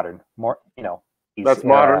 More modern. More, That's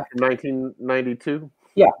modern from 1992.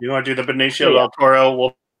 Yeah. You want to do the Benicio del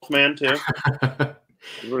Toro Wolfman too?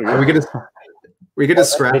 we could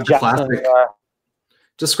just scrap the classic.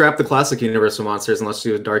 Just scrap the classic Universal monsters and let's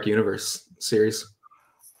do a Dark Universe series.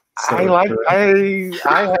 So, I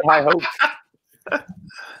have high hopes.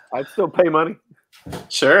 I'd still pay money.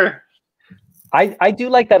 Sure. I do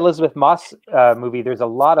like that Elizabeth Moss movie. There's a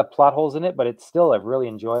lot of plot holes in it, but it's still a really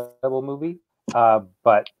enjoyable movie.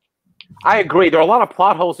 But I agree. There are a lot of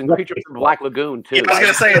plot holes in Creatures from Black Lagoon too. Yeah, I was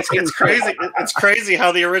gonna say it's crazy. It's crazy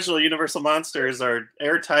how the original Universal monsters are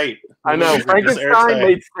airtight. I know Frankenstein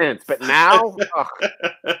made sense, but now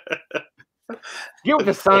get with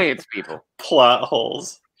the science, people. Plot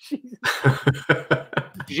holes.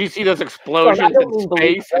 Did you see those explosions in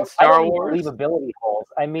space in Star Wars? Believability holes.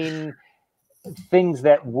 I mean, things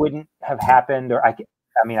that wouldn't have happened, or I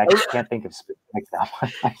can't think of specifics now.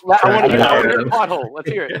 I want to hear a plot hole. Let's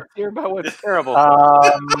hear it. Let's hear about what's terrible.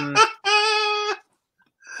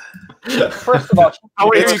 First of all,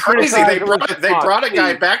 it's crazy. They brought a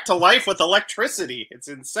guy back to life with electricity. It's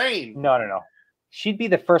insane. No. She'd be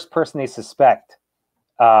the first person they suspect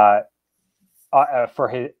for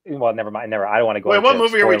his. Well, never mind. I don't want to go. Wait, what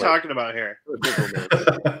movie are we talking about here?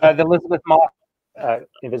 The Elizabeth Moss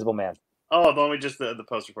Invisible Man. Oh, the one we just the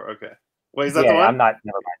poster for. Okay. Wait, is that the one? I'm not.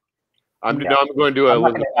 Never mind. I'm going to do a.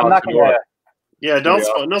 I'm not going to. Yeah,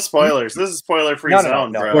 no spoilers. This is spoiler-free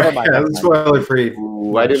zone, bro. Never mind. Yeah, spoiler-free.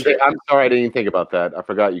 I'm sorry, I didn't even think about that. I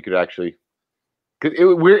forgot you could actually.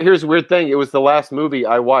 Here's a weird thing. It was the last movie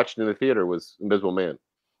I watched in the theater was Invisible Man,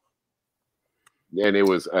 and it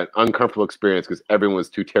was an uncomfortable experience because everyone was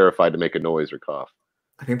too terrified to make a noise or cough.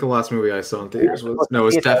 I think the last movie I saw in theaters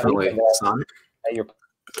was definitely Sonic.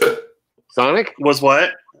 Sonic was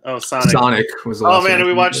what? Oh, Sonic. Sonic was. The last man,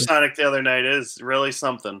 we watched Sonic the other night. It is really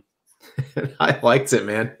something. I liked it,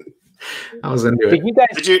 man. I was into it.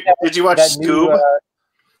 Did you watch Scoob?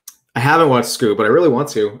 I haven't watched Scoob, but I really want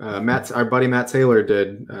to. Our buddy Matt Taylor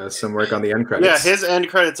did some work on the end credits. Yeah, his end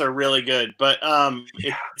credits are really good. But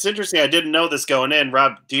it's interesting. I didn't know this going in.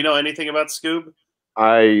 Rob, do you know anything about Scoob?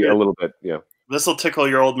 A little bit, yeah. This will tickle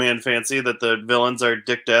your old man fancy that the villains are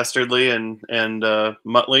Dick Dastardly and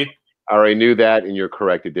Muttley. I already knew that, and you're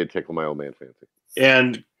correct. It did tickle my old man fancy.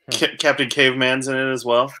 And Captain Caveman's in it as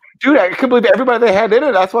well. Dude, I couldn't believe everybody they had in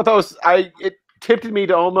it. That's what I was. It tempted me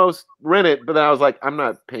to almost rent it, but then I was like, I'm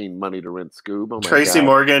not paying money to rent Scoob. Oh my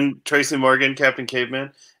Tracy Morgan, Captain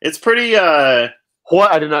Caveman. It's pretty.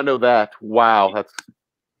 What? I did not know that. Wow, that's.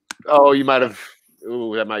 Oh, you might have.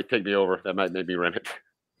 Ooh, that might take me over. That might make me rent it.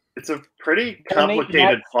 It's a pretty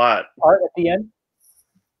complicated plot. Art at the end.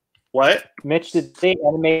 What? Mitch, did they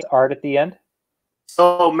animate art at the end?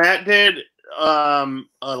 So Matt did a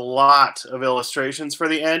lot of illustrations for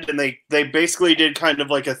the end, and they basically did kind of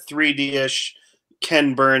like a 3D-ish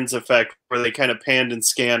Ken Burns effect where they kind of panned and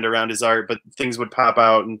scanned around his art, but things would pop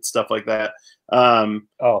out and stuff like that. But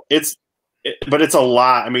it's a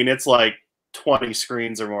lot. I mean, it's like 20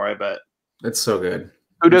 screens or more, I bet. It's so good.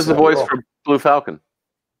 Who does the voice for Blue Falcon?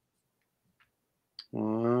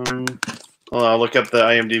 Well, I'll look up the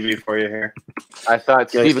IMDb for you here. I thought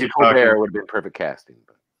Stephen Colbert would have been perfect casting.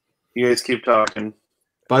 But... You guys keep talking.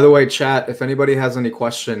 By the way, chat, if anybody has any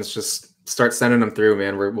questions, just start sending them through,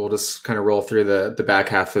 man. We'll just kind of roll through the back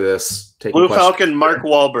half of this. Blue Falcon, Mark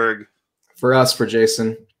Wahlberg. For us, for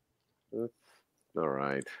Jason. All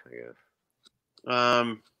right, I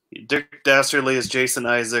guess. Dick Dastardly is Jason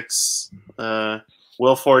Isaacs.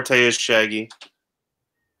 Will Forte is Shaggy.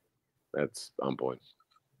 That's on point.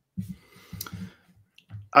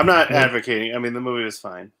 I'm not advocating. I mean, the movie was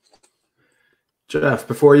fine. Jeff,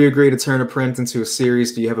 before you agree to turn a print into a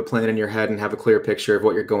series, do you have a plan in your head and have a clear picture of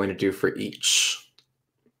what you're going to do for each?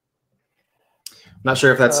 I'm not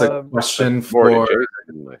sure if that's a question for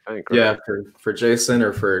Jason, I think. Right? Yeah, for Jason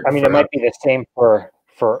or for. I mean, it might be the same for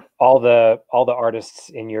all the artists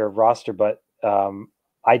in your roster, but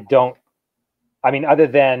I don't. I mean, other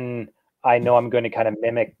than I know I'm going to kind of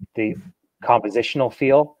mimic the compositional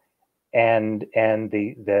feel and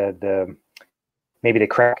the maybe the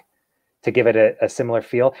crack to give it a similar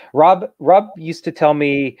feel. Rob used to tell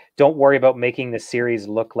me, don't worry about making the series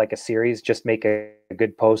look like a series, just make a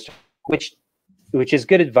good poster, which is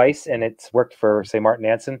good advice, and it's worked for, say, Martin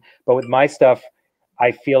Anson. But with my stuff,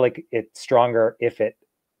 I feel like it's stronger if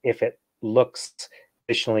it looks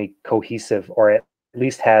additionally cohesive, or at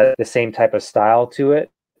least has the same type of style to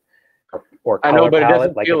it, or color I know, but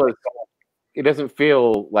palette. It doesn't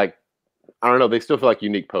feel like, I don't know, they still feel like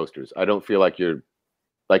unique posters. I don't feel like you're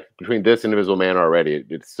like between this and Invisible Man already,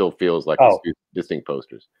 it still feels like distinct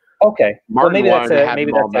posters. Okay. Martin maybe wanted that's to have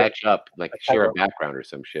them all match up, like share a background or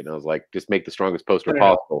some shit. And I was like, just make the strongest poster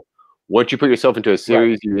possible. Once you put yourself into a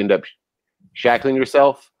series, you end up shackling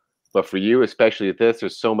yourself. But for you, especially at this,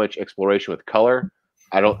 there's so much exploration with color.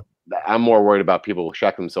 I'm more worried about people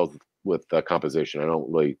shackling themselves with composition. I don't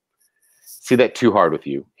really see that too hard with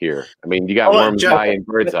you here. I mean, you got Worm's Eye and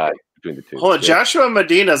Bird's Eye between the two. Hold on, Joshua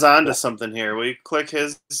Medina's on to something here. Will you click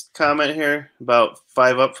his comment here about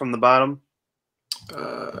 5 up from the bottom?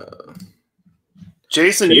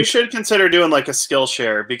 Jason, you should consider doing like a skill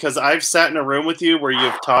share, because I've sat in a room with you where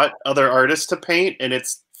you've taught other artists to paint, and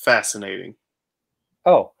it's fascinating.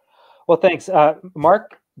 Oh, well, thanks.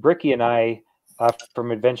 Mark Bricky and I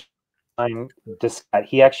from Adventure Time,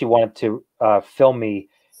 he actually wanted to film me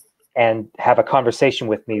and have a conversation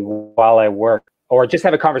with me while I work, or just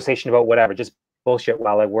have a conversation about whatever, just bullshit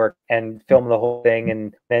while I work, and film the whole thing,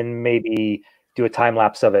 and then maybe do a time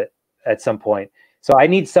lapse of it at some point. So I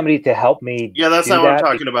need somebody to help me. Yeah, that's not what I'm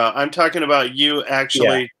talking about. I'm talking about you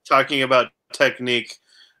actually talking about technique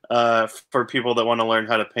for people that want to learn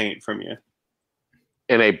how to paint from you.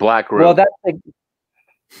 In a black room. Well, that's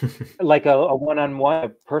like a one-on-one, a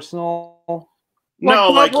personal.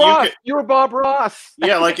 No, like you were Bob Ross.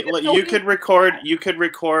 Yeah, like you could record. You could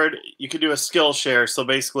do a skill share. So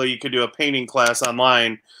basically, you could do a painting class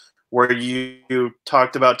online where you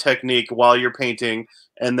talked about technique while you're painting,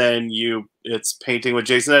 and then it's painting with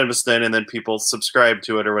Jason Edmiston, and then people subscribe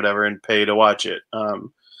to it or whatever and pay to watch it.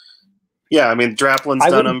 Yeah, I mean, Draplin's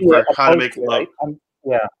done them for how to make love.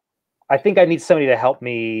 Yeah, I think I need somebody to help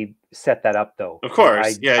me set that up, though. Of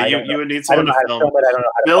course, you would need someone to film. I don't know.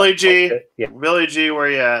 Billy G, Billy G, where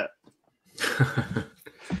you at?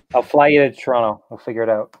 I'll fly you to Toronto. I'll figure it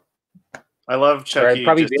out. I love Chucky.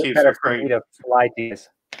 Probably be better for me to fly to you.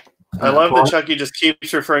 I love that Chucky just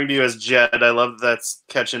keeps referring to you as Jed. I love that's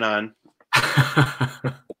catching on.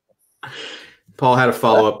 Paul had a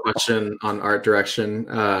follow-up question on art direction.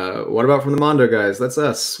 What about from the Mondo guys? That's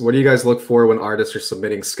us. What do you guys look for when artists are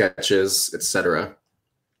submitting sketches, etc.?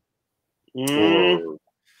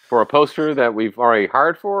 For a poster that we've already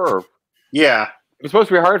hired for? Or yeah. If it's supposed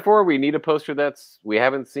to be hired for, we need a poster we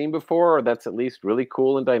haven't seen before, or that's at least really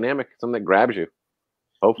cool and dynamic, something that grabs you.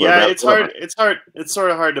 Hopefully it's hard. It's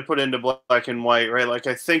sort of hard to put into black and white, right? Like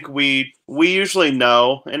I think we usually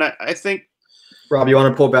know, and I think. Rob, you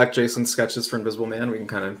want to pull back Jason's sketches for Invisible Man? We can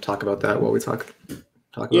kind of talk about that while we talk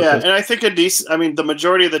about this. And I think the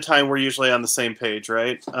majority of the time we're usually on the same page,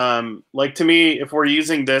 right? Like to me, if we're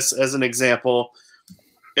using this as an example,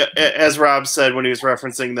 as Rob said when he was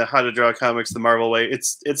referencing the How to Draw Comics the Marvel Way,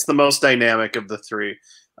 it's the most dynamic of the three.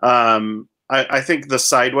 I think the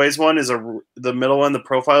sideways one the middle one, the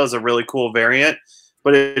profile, is a really cool variant,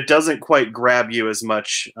 but it doesn't quite grab you as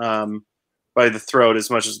much by the throat as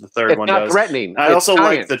much as the third one does. It's not threatening. I also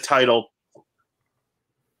like the title.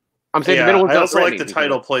 I'm saying the middle one's I not also like the threatening.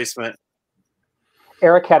 title placement.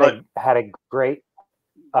 Eric had a great.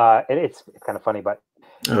 It's kind of funny, but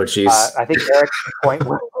Oh, jeez. I think Eric's point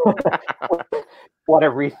want to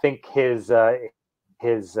rethink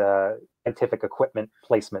his scientific equipment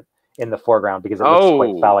placement in the foreground because it looks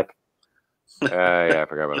quite phallic. Yeah, I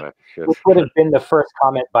forgot about that. Shit. Which would have been the first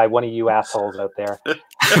comment by one of you assholes out there.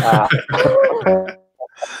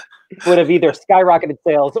 Would have either skyrocketed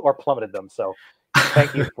sales or plummeted them. So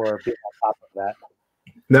thank you for being on top of that.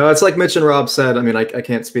 No, it's like Mitch and Rob said. I mean, I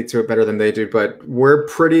can't speak to it better than they do, but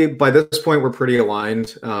by this point, we're pretty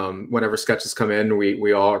aligned. Whenever sketches come in,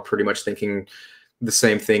 we all are pretty much thinking the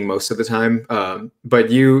same thing most of the time. But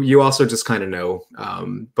you also just kind of know.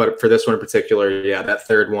 But for this one in particular, yeah, that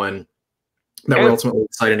third one that we're ultimately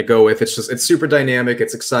deciding to go with, it's super dynamic,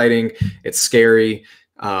 it's exciting, it's scary,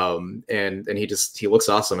 and he looks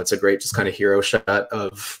awesome. It's a great just kind of hero shot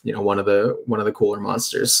of one of the cooler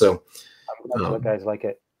monsters. So you guys like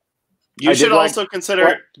it. You should also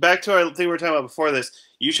consider, back to our thing we were talking about before this,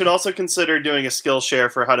 you should also consider doing a skill share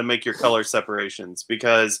for how to make your color separations,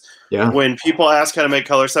 because when people ask how to make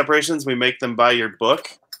color separations, we make them buy your book,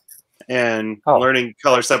 and learning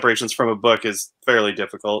color separations from a book is fairly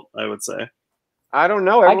difficult, I would say. I don't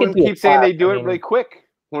know. Everyone keeps saying they do it really quick.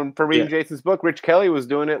 For reading Jason's book, Rich Kelly was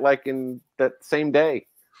doing it like in that same day.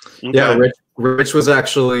 Okay. Yeah, Rich was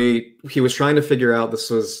actually, he was trying to figure out,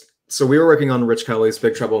 so we were working on Rich Kelly's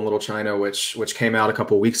Big Trouble in Little China, which came out a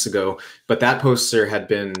couple of weeks ago, but that poster had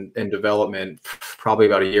been in development probably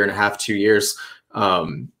about 1.5 years, 2 years.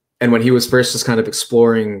 And when he was first just kind of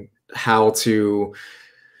exploring how to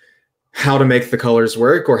make the colors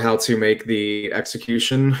work or how to make the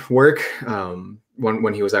execution work,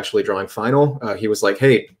 when he was actually drawing final, he was like,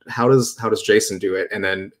 hey, how does Jason do it? And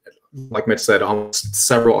then, like Mitch said, almost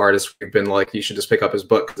several artists have been like, you should just pick up his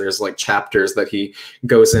book. There's like chapters that he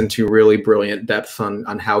goes into really brilliant depth on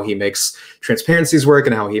how he makes transparencies work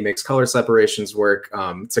and how he makes color separations work,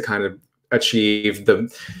 to kind of achieve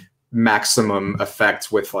the maximum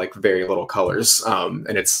effect with like very little colors,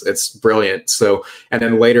 and it's brilliant. So, and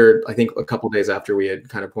then later, I think a couple days after we had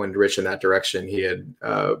kind of pointed Rich in that direction, he had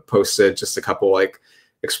posted just a couple like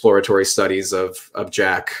exploratory studies of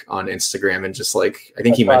Jack on Instagram, and just like I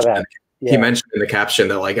think he mentioned in the caption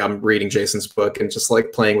that like I'm reading Jason's book and just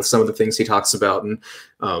like playing with some of the things he talks about, and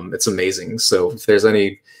it's amazing. So if there's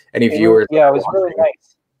any viewers, it was really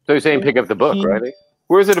nice. So you're saying pick up the book, right?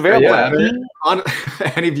 Where is it available? On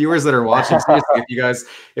any viewers that are watching, seriously,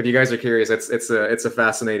 if you guys are curious, it's a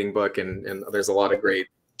fascinating book, and there's a lot of great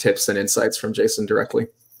tips and insights from Jason directly.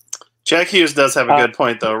 Jack Hughes does have a good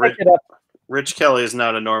point, though. Rich Kelly is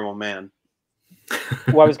not a normal man.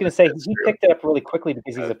 Well, I was going to say he picked it up really quickly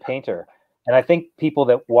because he's a painter, and I think people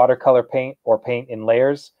that watercolor paint or paint in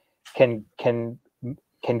layers can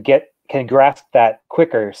grasp that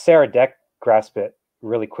quicker. Sarah Deck grasped it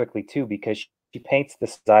really quickly too, because she paints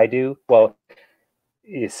this as I do. Well,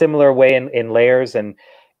 a similar way in layers, and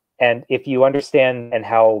if you understand and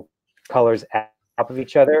how colors add on top of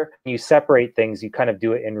each other, you separate things. You kind of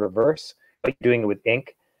do it in reverse, but you're doing it with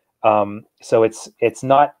ink. So it's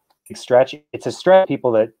not a stretch. It's a stretch.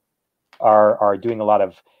 People that are doing a lot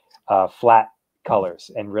of flat colors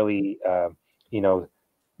and really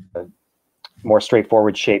more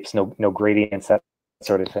straightforward shapes, no gradients, that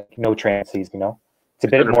sort of thing, no transies. It's a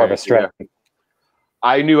bit more of a stretch. Yeah.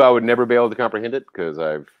 I knew I would never be able to comprehend it because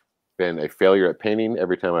I've been a failure at painting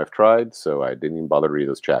every time I've tried, so I didn't even bother to read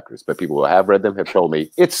those chapters. But people who have read them have told me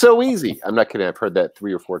it's so easy. I'm not kidding. I've heard that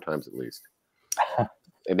 3 or 4 times at least.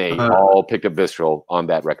 And they all picked up Visceral on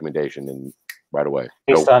that recommendation and right away.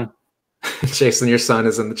 Hey, son. Jason, your son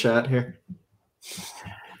is in the chat here.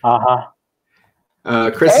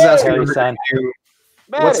 Chris is asking,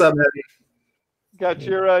 what's up, Maddie? Got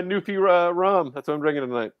your Newfie rum. That's what I'm drinking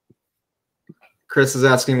tonight. Chris is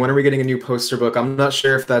asking, when are we getting a new poster book? I'm not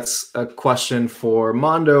sure if that's a question for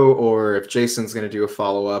Mondo or if Jason's going to do a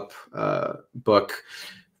follow-up book,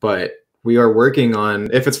 but we are working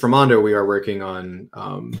on, if it's for Mondo, we are working on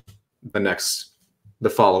the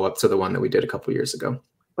follow-up to the one that we did a couple years ago.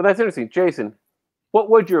 Well, that's interesting. Jason, what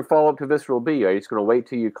would your follow-up to Visceral be? Are you just going to wait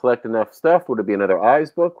till you collect enough stuff? Would it be another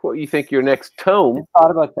Eyes book? What do you think your next tome? I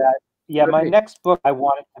thought about that. Yeah, my next book, I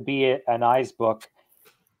want it to be an Eyes book,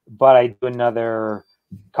 but I do another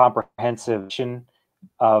comprehensive version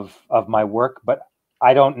of my work. But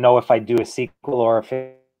I don't know if I do a sequel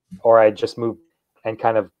or I just move and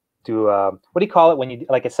kind of do what do you call it when you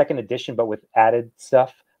like a second edition, but with added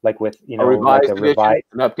stuff, like with a revised,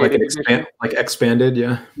 like expanded,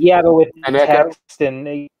 yeah. Yeah, but with text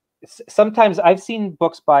and sometimes I've seen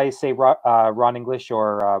books by, say, Ron English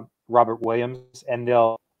or Robert Williams, and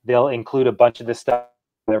they'll include a bunch of this stuff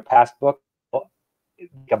in their past book, like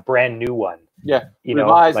a brand new one. Yeah, you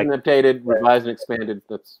revised know, like, and updated, revised and expanded.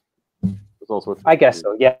 That's all sorts of I guess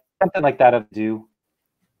so. Yeah, something like that I'll do.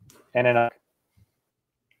 And then,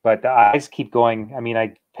 but I just keep going. I mean,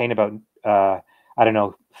 I paint about I don't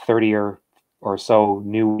know, 30 or so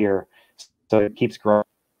new year, so it keeps growing.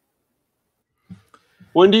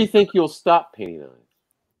 When do you think you'll stop painting on it?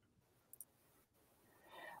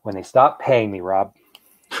 When they stop paying me, Rob.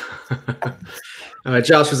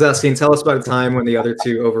 Josh was asking, tell us about a time when the other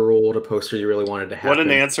two overruled a poster you really wanted to happen. What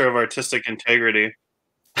an answer of artistic integrity.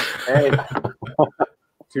 Hey,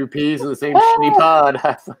 two peas in the same shitty pod.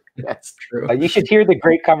 That's true. You should hear the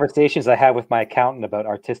great conversations I had with my accountant about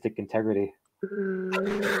artistic integrity. What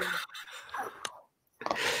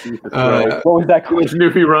was that called?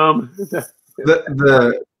 Snoopy rum.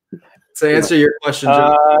 To answer your question, Jim,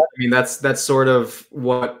 I mean that's sort of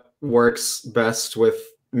what works best with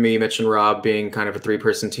me, Mitch, and Rob being kind of a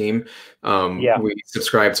 3-person team. We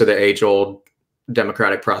subscribe to the age-old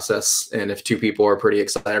democratic process, and if 2 people are pretty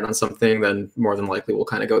excited on something, then more than likely we'll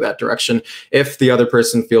kind of go that direction. If the other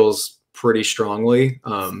person feels pretty strongly,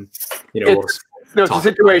 it's a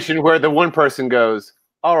situation where the one person goes,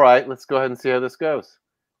 all right, let's go ahead and see how this goes.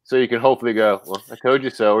 So you can hopefully go, well, I told you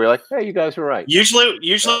so. Or you're like, hey, you guys were right. Usually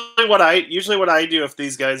what I do if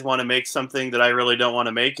these guys want to make something that I really don't want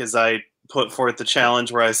to make is I put forth the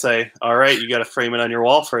challenge where I say, all right, you got to frame it on your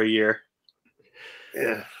wall for a year.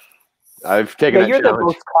 Yeah. I've taken that you're challenge. The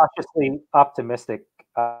most cautiously optimistic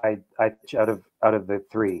out of the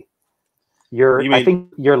 3. I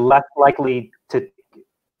think you're less likely to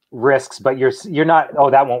risks, but you're not, oh,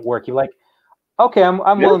 that won't work. You're like, okay,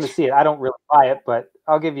 I'm willing to see it. I don't really buy it, but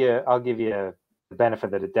I'll give you the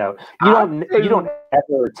benefit of the doubt. You don't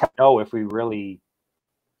ever know if we really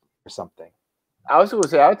or something. I was going to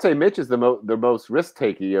say, I would say Mitch is the most risk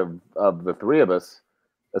taking of the 3 of us,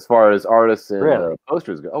 as far as artists and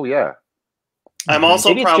posters go. Oh yeah. I'm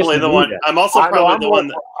also probably the one. I'm also probably the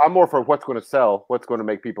one. I'm more for what's going to sell, what's going to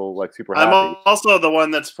make people like super happy. I'm also the one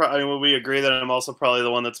that's probably. We agree that I'm also probably the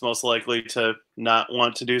one that's most likely to not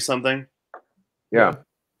want to do something. Yeah,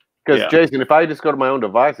 because Jason, if I just go to my own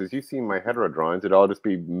devices, you've seen my hetero drawings. It'd all just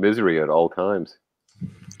be misery at all times.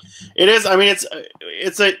 It is. I mean,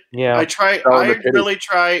 it's a. Yeah. I really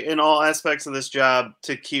try in all aspects of this job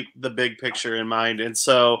to keep the big picture in mind, and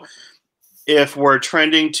so. If we're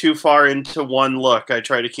trending too far into one look, I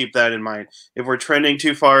try to keep that in mind. If we're trending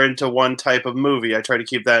too far into one type of movie, I try to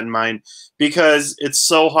keep that in mind because it's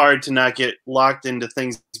so hard to not get locked into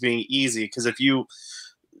things being easy. Because if you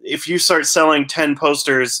start selling 10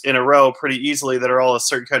 posters in a row pretty easily that are all a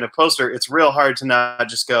certain kind of poster, it's real hard to not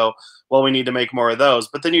just go, well, we need to make more of those.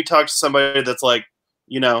 But then you talk to somebody that's like,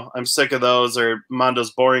 I'm sick of those, or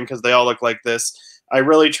Mondo's boring because they all look like this. I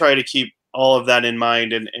really try to keep all of that in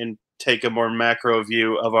mind and take a more macro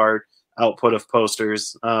view of our output of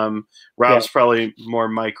posters. Rob's probably more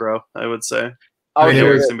micro, I would say.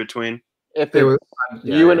 Eric's in between. If it was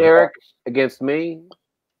you and Eric against me,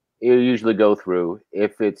 it would usually go through.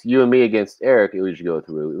 If it's you and me against Eric, it would usually go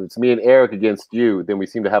through. If it's me and Eric against you, then we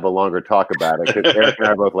seem to have a longer talk about it because Eric and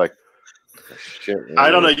I are both like, shit. Man. I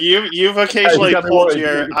don't know. You've occasionally pulled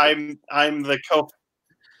your I'm the co.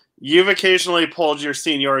 You've occasionally pulled your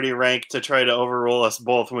seniority rank to try to overrule us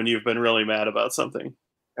both when you've been really mad about something.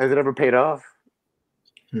 Has it ever paid off?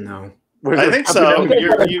 No. I think so.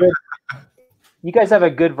 You guys have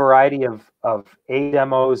a good variety of A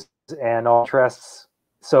demos and all interests,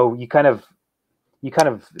 so you kind of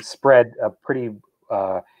spread a pretty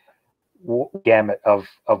gamut of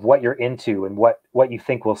what you're into and what you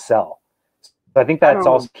think will sell. So I think that's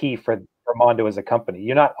also key for Mondo as a company.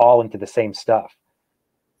 You're not all into the same stuff.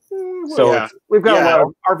 So we've got a lot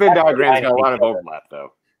of our Venn diagrams got a lot of overlap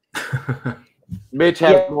though. Mitch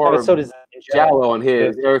has more so does Jallo on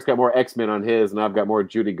his, Eric's got more X-Men on his, and I've got more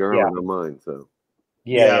Judy Garland on mine. So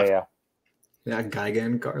Yeah, Geigen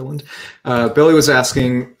and Garland. Billy was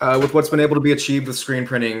asking, with what's been able to be achieved with screen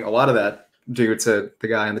printing, a lot of that due to the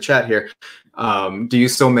guy in the chat here. Do you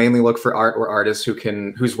still mainly look for art or artists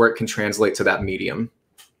whose work can translate to that medium?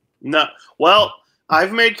 No. Well,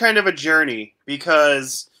 I've made kind of a journey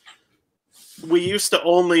because we used to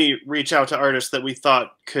only reach out to artists that we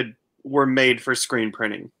thought were made for screen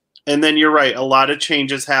printing. And then you're right, a lot of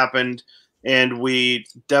changes happened, and we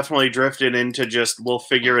definitely drifted into just, we'll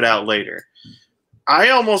figure it out later. I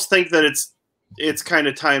almost think that it's kind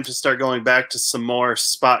of time to start going back to some more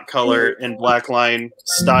spot color and black line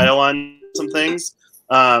style on some things.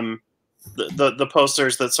 the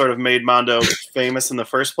posters that sort of made Mondo famous in the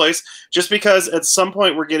first place, just because at some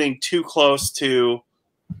point we're getting too close to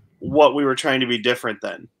what we were trying to be different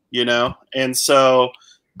than, you know? And so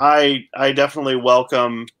I definitely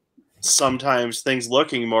welcome sometimes things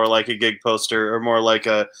looking more like a gig poster or more like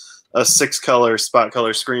a 6-color spot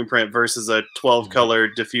color screen print versus a 12-color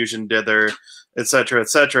diffusion dither, et cetera, et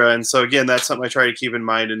cetera. And so again, that's something I try to keep in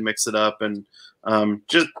mind and mix it up and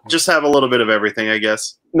just have a little bit of everything, I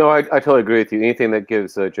guess. No, I totally agree with you. Anything that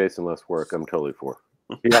gives Jason less work, I'm totally for.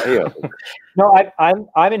 Yeah. No,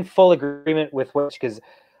 I'm in full agreement with which, because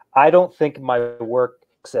I don't think my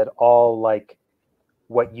work's at all like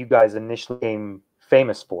what you guys initially came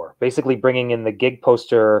famous for. Basically, bringing in the gig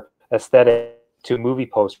poster aesthetic to movie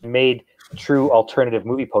poster, made true alternative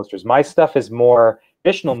movie posters. My stuff is more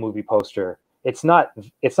traditional movie poster. It's not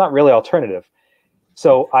really alternative.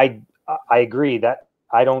 So I agree that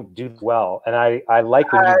I don't do well, and I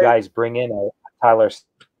like when you guys bring in a Tyler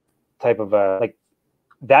type of a, like,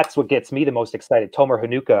 that's what gets me the most excited. Tomer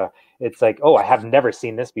Hanukkah, it's like, oh, I have never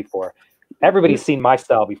seen this before. Everybody's seen my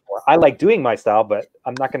style before. I like doing my style, but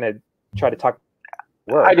I'm not going to try to talk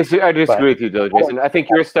work. I disagree with you, though, Jason. I think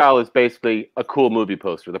your style is basically a cool movie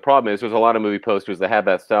poster. The problem is there's a lot of movie posters that have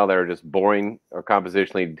that style that are just boring or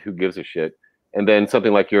compositionally, who gives a shit. And then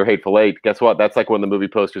something like your Hateful Eight, guess what? That's like one of the movie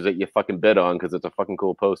posters that you fucking bid on because it's a fucking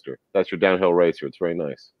cool poster. That's your downhill racer. It's very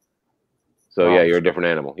nice. So, yeah, you're a different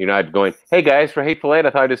animal. You're not going, hey, guys, for Hateful Eight, I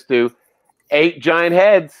thought I'd just do 8 giant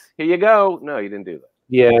heads. Here you go. No, you didn't do that.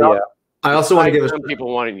 Yeah. I also want to give some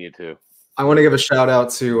people wanting you to. I want to give a shout out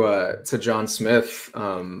to John Smith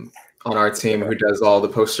on our team, who does all the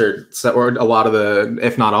poster or a lot of the,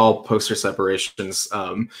 if not all, poster separations.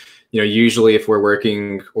 Usually if we're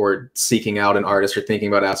working or seeking out an artist or thinking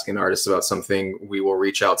about asking an artist about something, we will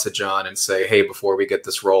reach out to John and say, hey, before we get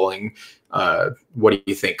this rolling, what do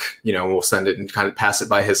you think? We'll send it and kind of pass it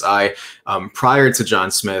by his eye. Prior to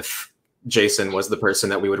John Smith, Jason was the person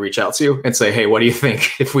that we would reach out to and say, hey, what do you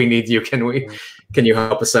think? If we need you, can you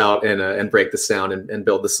help us out and break this down and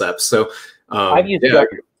build this up? So I've used I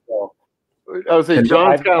would say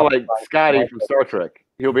John's kind of like Scotty from Star Trek.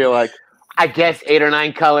 He'll be like, I guess 8 or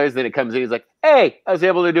 9 colors. Then it comes in. He's like, hey, I was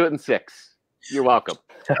able to do it in 6. You're welcome.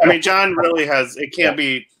 I mean, John really has. It can't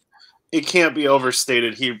be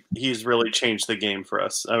overstated. He's really changed the game for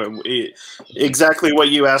us. I mean, exactly what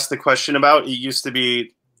you asked the question about. It used to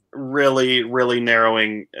be really, really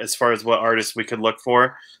narrowing as far as what artists we could look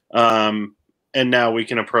for, and now we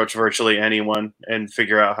can approach virtually anyone and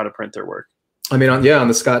figure out how to print their work. I mean, on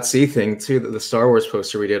the Scott C thing too, the Star Wars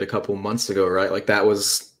poster we did a couple months ago, right? Like that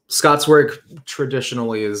was. Scott's work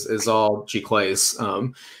traditionally is all G Clay's,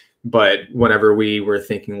 but whenever we were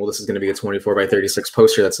thinking, well, this is going to be a 24 by 36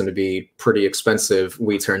 poster that's going to be pretty expensive,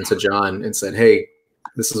 we turned to John and said, hey,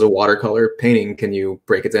 this is a watercolor painting. Can you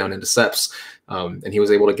break it down into steps? And he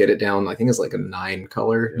was able to get it down, I think it's like a 9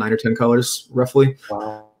 or 10 colors, roughly.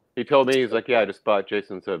 Wow. He told me, he's like, yeah, I just bought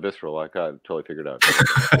Jason's Visceral. I got totally figured out.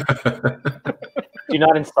 Do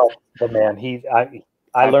not insult the man.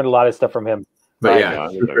 I learned a lot of stuff from him. But yeah,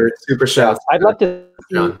 super shouts. I'd love to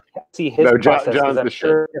see his process. John's I'm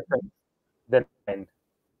sure different than mine.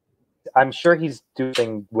 I'm sure he's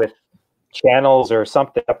doing with channels or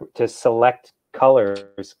something to select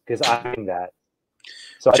colors, because I'm doing that.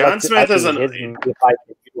 So John Smith is if I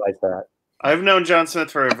could utilize that. I've known John Smith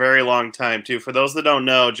for a very long time too. For those that don't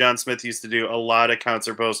know, John Smith used to do a lot of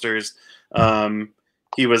concert posters.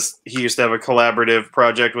 He used to have a collaborative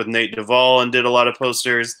project with Nate Duvall and did a lot of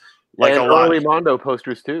posters. Like and a lot early Mondo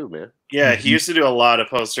posters too, man. Yeah, he used to do a lot of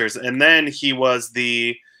posters, and then he was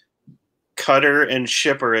the cutter and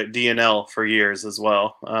shipper at D&L for years as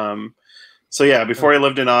well. So yeah, before he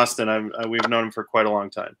lived in Austin, we've known him for quite a long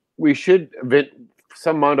time. We should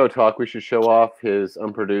some Mondo talk. We should show off his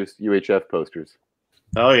unproduced UHF posters.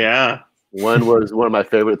 Oh yeah, one was one of my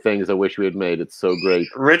favorite things. I wish we had made. It's so great.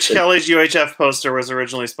 Rich Kelly's UHF poster was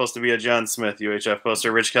originally supposed to be a John Smith UHF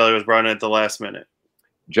poster. Rich Kelly was brought in at the last minute.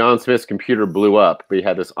 John Smith's computer blew up, but he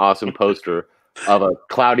had this awesome poster of a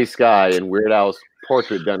cloudy sky and Weird Al's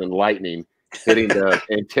portrait done in lightning hitting the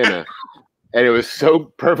antenna. And it was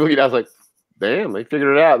so perfectly, I was like, damn, they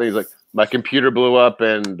figured it out. And he's like, my computer blew up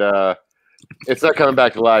and it's not coming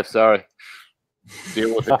back to life. Sorry.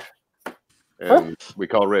 Deal with it. And we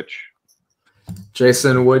call Rich.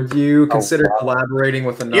 Jason, would you consider collaborating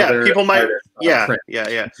with another? Yeah, people might. Yeah.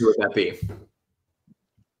 Who would that be?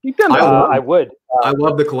 You've done I would. I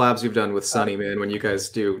love the collabs you've done with Sonny, man. When you guys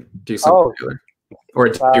do something together, or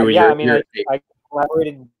I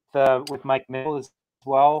collaborated with Mike Mill as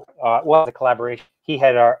well. Well, the collaboration he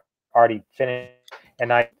had already finished,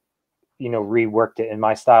 and I, reworked it in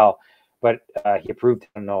my style. but he approved.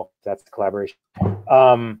 I don't know if that's the collaboration.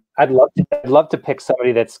 I'd love to pick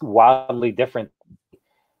somebody that's wildly different.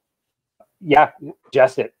 Yeah,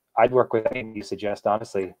 suggest it. I'd work with anything you suggest,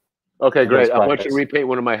 honestly. Okay, great. I want you to repaint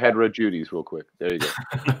one of my hetero Judies real quick. There you go.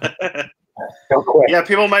 Yeah,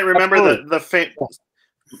 people might remember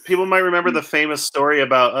people might remember the famous story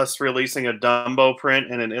about us releasing a Dumbo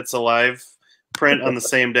print and an It's Alive print on the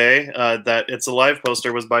same day. That It's Alive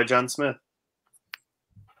poster was by John Smith,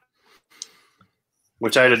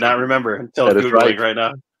 which I did not remember until Googling right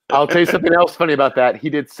now. I'll tell you something else funny about that. He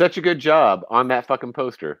did such a good job on that fucking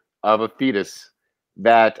poster of a fetus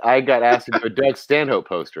that I got asked to do a Doug Stanhope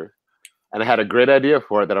poster, and I had a great idea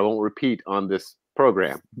for it that I won't repeat on this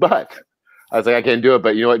program. But I was like, I can't do it,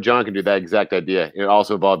 but you know what? John can do that exact idea. It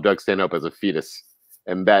also involved Doug Stanhope as a fetus,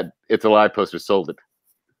 and that It's Alive poster sold it.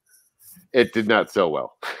 It did not sell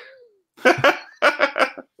well.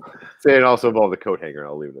 Say it also involved the coat hanger.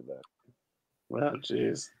 I'll leave it at that. Well,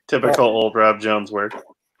 jeez. Typical old Rob Jones work.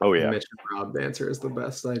 Oh, yeah. Mitch and Rob banter is the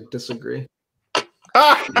best. I disagree.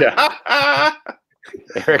 Yeah.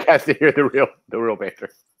 Eric has to hear the real banter.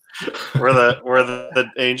 We're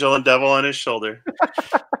the angel and devil on his shoulder.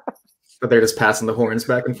 But they're just passing the horns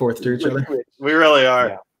back and forth to each other. We really are.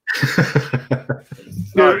 Yeah.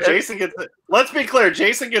 No, Jason gets it. Let's be clear,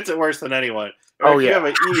 Jason gets it worse than anyone. Oh, yeah. You have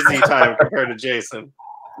an easy time compared to Jason.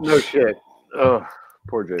 No shit. Oh,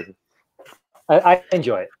 poor Jason. I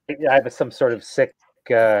enjoy it. I have some sort of sick.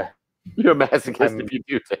 You're a masochist if you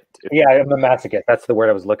do that. Too. Yeah, I'm a masochist. That's the word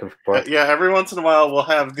I was looking for. Yeah, every once in a while we'll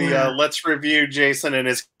have the let's review Jason and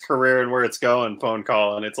his career and where it's going phone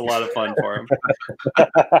call, and it's a lot of fun for him.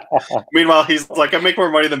 Meanwhile, he's like, I make more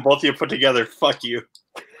money than both of you put together. Fuck you.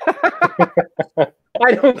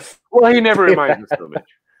 I don't. Well, he never reminds us so much.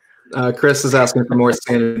 Chris is asking for more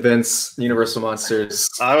Stan and Vince Universal Monsters.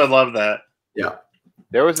 I would love that. Yeah.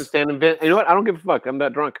 There was a Stan and Vince. You know what? I don't give a fuck. I'm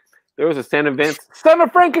that drunk. There was a Stan and Vince. Son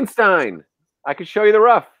of Frankenstein. I could show you the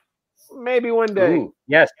rough. Maybe one day. Ooh,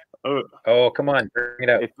 yes. Oh, come on. Bring it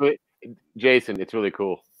out. Jason, it's really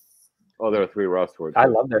cool. Oh, there are 3 raw swords. I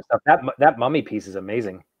love their stuff. That mummy piece is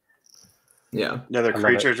amazing. Yeah. Yeah, their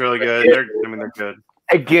creature's really good. They're good.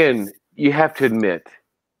 Again, you have to admit,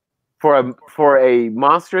 for a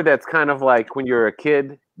monster that's kind of like when you're a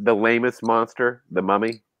kid, the lamest monster, the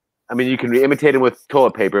mummy. I mean, you can imitate him with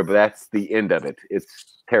toilet paper, but that's the end of it.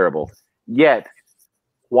 It's terrible. Yet,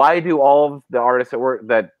 why do all of the artists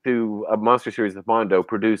that do a monster series of Mondo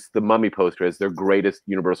produce the mummy poster as their greatest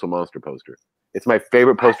Universal monster poster? It's my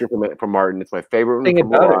favorite poster from Martin. It's my favorite one from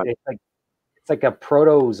Moron. It's like a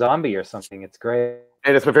proto zombie or something. It's great.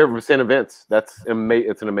 And it's my favorite from Stan and Vince. It's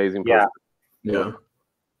an amazing poster. Yeah.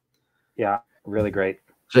 Yeah, really great.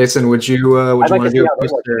 Jason, would you want to do a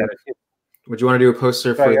poster? Would you want to do a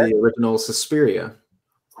poster for the original Suspiria?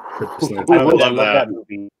 I would love that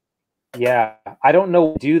movie. Yeah, I don't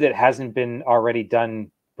know that hasn't been already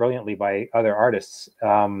done brilliantly by other artists.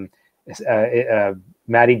 Maddie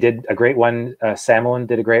did a great one. Samelin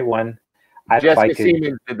did a great one. Jessica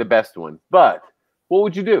Siemens did the best one. But what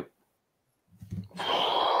would you do?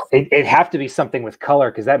 It'd have to be something with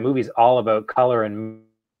color because that movie's all about color and.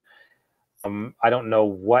 I don't know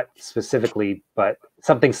what specifically, but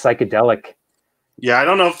something psychedelic. Yeah, I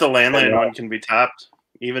don't know if the Landline one can be topped,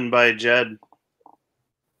 even by Jed.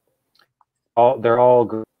 They're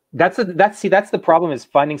all. That's the problem is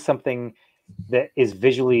finding something that is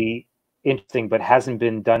visually interesting but hasn't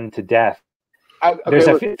been done to death. There's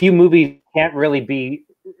a few movies can't really be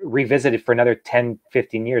revisited for another 10,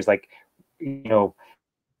 15 years. Like, you know,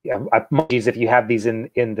 emojis if you have these in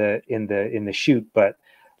the shoot, but.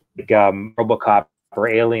 Like RoboCop or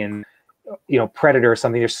Alien, you know, Predator or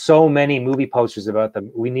something. There's so many movie posters about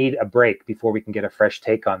them. We need a break before we can get a fresh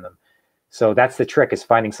take on them. So that's the trick: is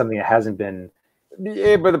finding something that hasn't been.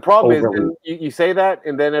 Yeah, but the problem is you say that,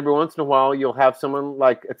 and then every once in a while you'll have someone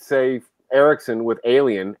like, let's say, Erickson with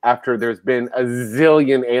Alien. After there's been a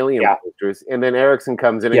zillion Alien posters, and then Erickson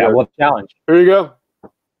comes in. And goes, well, challenge. Here you go.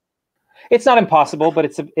 It's not impossible, but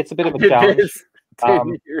it's a bit of a challenge.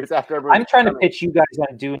 10 years after I'm trying to pitch you guys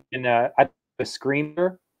on doing a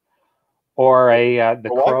Screamer or the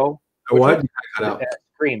Crow. What?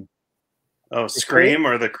 Scream. Oh, Scream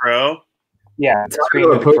or the Crow? Yeah,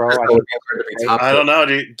 Scream or the Crow. I don't know.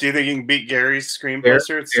 Do you think you can beat Gary's Scream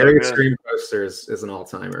poster? Gary's Scream poster is an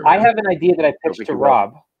all-timer. I have an idea that I pitched to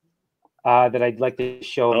Rob that I'd like to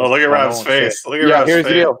show. Oh, look at Rob's face. Look at Rob's here's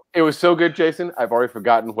face. the deal. It was so good, Jason. I've already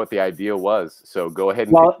forgotten what the idea was. So go ahead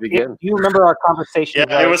and pitch it again. You remember our conversation?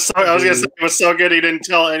 Yeah, it was so. I was gonna say it was so good. He didn't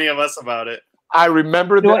tell any of us about it. I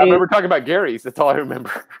remember. I remember talking about Gary's. That's all I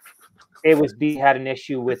remember. It was had an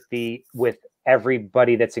issue with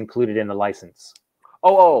everybody that's included in the license.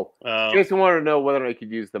 Jason wanted to know whether or not you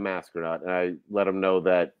could use the mask or not, and I let him know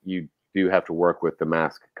that you do have to work with the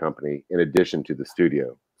mask company in addition to the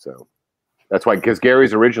studio. So that's why, because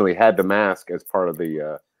Gary's originally had the mask as part of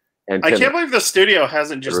the antenna. I can't believe the studio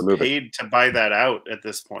hasn't just paid to buy that out at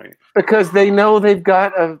this point. Because they know they've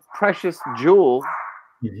got a precious jewel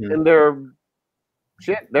in their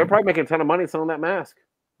shit. They're probably making a ton of money selling that mask.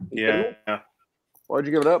 Yeah. Why'd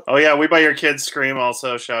you give it up? Oh yeah, We Buy Your Kids Scream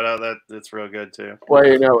also. Shout out, that's real good too. Well,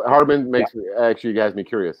 you know, Hardman makes me actually has me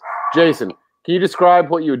curious. Jason, can you describe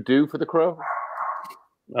what you would do for the crow?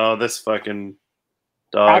 Oh, this fucking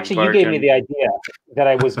dog. Actually, barking. you gave me the idea that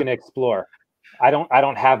I was going to explore. I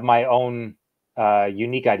don't have my own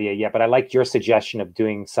unique idea yet, but I liked your suggestion of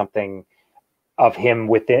doing something of him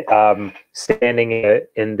with it standing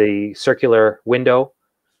in the circular window.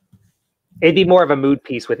 It'd be more of a mood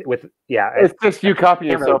piece with It's just you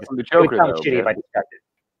copying yourself from the Joker. It would sound shitty if I distracted.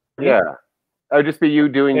 Yeah, it would just be you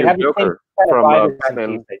doing your Joker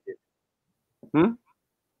from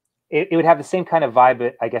It would have the same kind of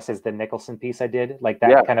vibe, I guess, as the Nicholson piece I did, like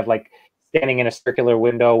that kind of like standing in a circular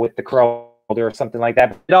window with the crow or something like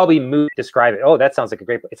that. It'd all be mood. Describe it. Oh, that sounds like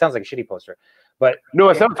it sounds like a shitty poster, but no,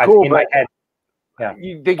 it sounds cool. In my head,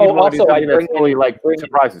 you think you want to do something that really like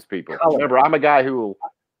surprises people? Remember, I'm a guy who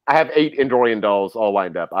I have 8 Endorian dolls all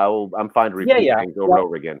lined up. I'm fine to repeat things over and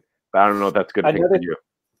over again, but I don't know if that's good thing for you.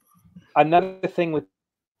 Another thing with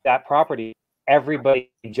that property, everybody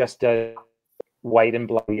just does white and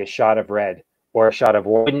black, a shot of red or a shot of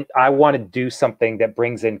white. I want to do something that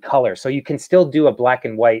brings in color, so you can still do a black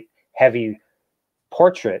and white heavy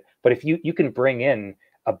portrait, but if you can bring in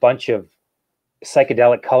a bunch of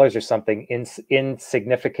psychedelic colors or something in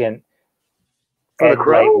significant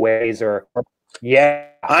light ways, or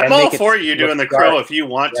I'm all for you doing the crow if you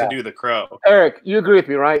want to do the crow. Eric, you agree with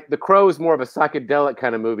me, right? The Crow is more of a psychedelic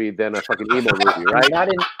kind of movie than a fucking emo movie, right?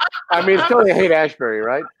 I mean, it's only Haight-Ashbury,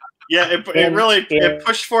 right? Yeah, it really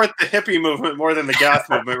pushed forth the hippie movement more than the goth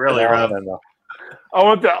movement, really, Rob. I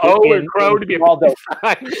want the crow to be all the.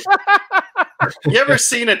 You ever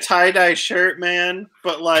seen a tie-dye shirt, man?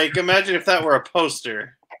 But like, imagine if that were a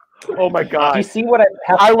poster. Oh my god! You see what I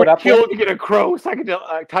have to I would put up kill with? to get a crow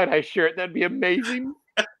psychedelic tie-dye shirt. That'd be amazing.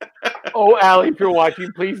 Oh, Allie, if you're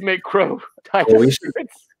watching, please make crow tie-dye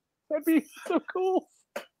shirts. That'd be so cool.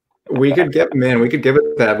 We could give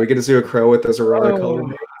it that. We could just do a crow with those Aurora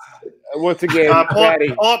colors. Once again, Paul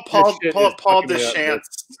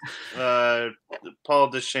Deschamps. Paul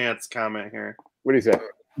Deschamps comment here. What do you say?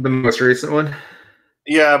 The most recent one?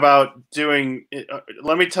 Yeah, about doing.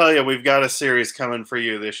 Let me tell you, we've got a series coming for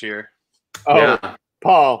you this year. Oh, yeah.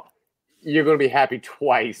 Paul, you're going to be happy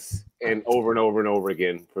twice and over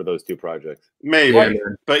again for those 2 projects. Maybe,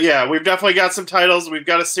 but yeah, we've definitely got some titles. We've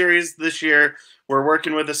got a series this year. We're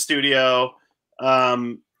working with a studio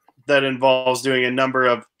that involves doing a number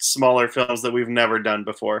of smaller films that we've never done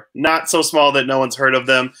before. Not so small that no one's heard of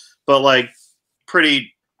them, but like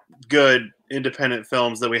pretty good independent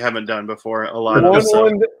films that we haven't done before. A lot of them. So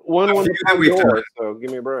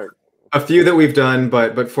give me a break. A few that we've done,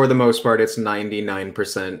 but for the most part, it's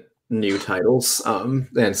 99% new titles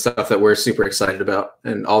and stuff that we're super excited about,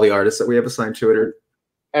 and all the artists that we have assigned to it are.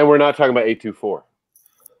 And we're not talking about 824.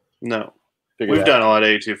 No. We've done a lot of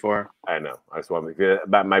 824. I know. I just want to.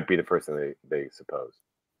 That might be the first thing they suppose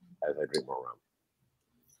as I drink more rum.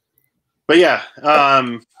 But yeah,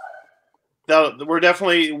 we're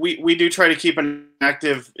definitely we do try to keep an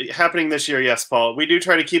active happening this year. Yes, Paul. We do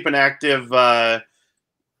try to keep an active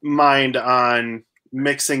mind on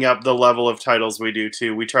mixing up the level of titles we do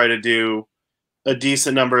too. We try to do a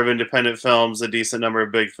decent number of independent films, a decent number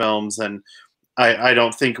of big films, and I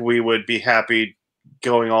don't think we would be happy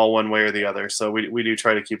going all one way or the other. So we do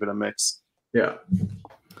try to keep it a mix. Yeah.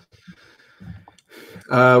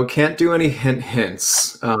 We can't do any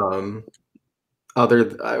hints. Well,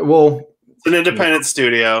 it's an independent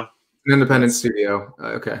studio. An independent studio.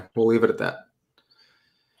 Okay, we'll leave it at that.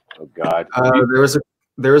 Oh God.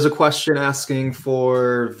 There was a question asking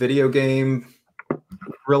for video game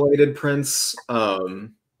related prints.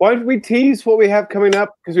 Why don't we tease what we have coming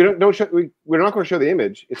up? Because we're not going to show the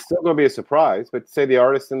image. It's still going to be a surprise. But say the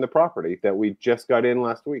artist and the property that we just got in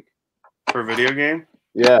last week for video game.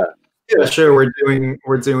 Yeah. Yeah, sure. We're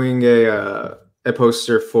doing a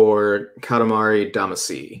poster for Katamari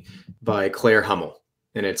Damacy by Claire Hummel,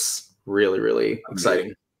 and it's really, really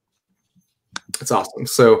exciting. It's awesome.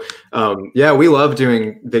 So, yeah, we love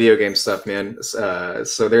doing video game stuff, man.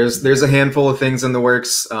 So there's a handful of things in the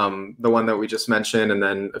works. The one that we just mentioned, and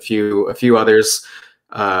then a few others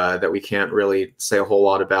that we can't really say a whole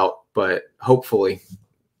lot about, but hopefully,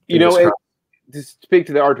 to speak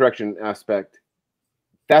to the art direction aspect,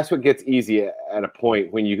 that's what gets easy at a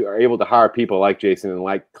point when you are able to hire people like Jason and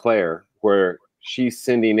like Claire, where she's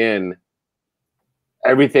sending in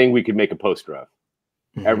everything we could make a poster of.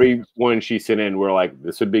 Mm-hmm. Every one she sent in, we're like,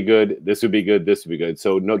 this would be good, this would be good, this would be good.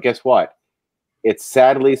 So no, guess what? It's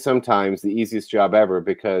sadly sometimes the easiest job ever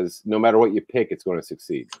because no matter what you pick, it's going to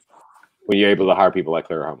succeed when you're able to hire people like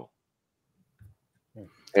Claire Hummel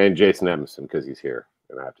and Jason Emerson because he's here,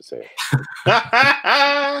 and I have to say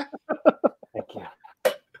it. Thank you.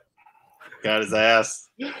 Got his ass.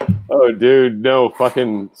 Oh, dude, no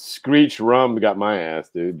fucking Screech rum got my ass,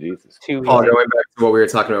 dude. Jesus. Paul, going back to what we were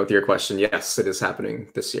talking about with your question, yes, it is happening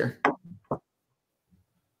this year.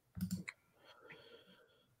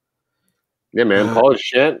 Yeah, man. Paul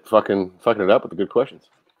shit, fucking it up with the good questions.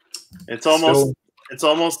 It's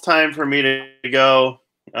almost time for me to go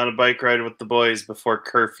on a bike ride with the boys before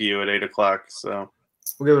curfew at 8 o'clock. So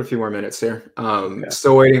we'll give it a few more minutes here.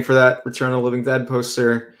 Still waiting for that Return of the Living Dead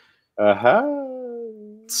poster.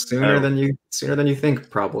 Sooner than you think,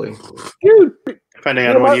 probably. Dude, depending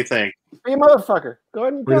on what you think. Be a motherfucker. Go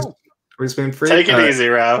ahead and go. We're just being free. Take it easy,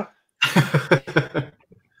 Rob.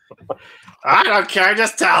 I don't care.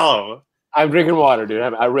 Just tell him. I'm drinking water, dude.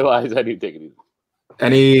 I realize I need to take it easy.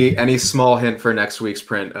 Any small hint for next week's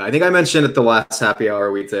print? I think I mentioned at the last happy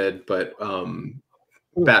hour we did, but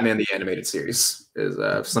Batman the Animated Series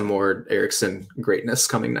is some more Erickson greatness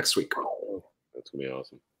coming next week. That's gonna be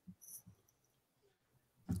awesome.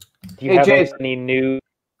 Do you have any new?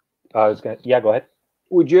 Go ahead.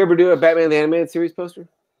 Would you ever do a Batman the Animated Series poster?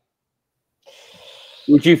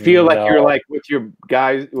 Would you feel like you're like with your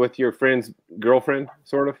guys, with your friend's girlfriend,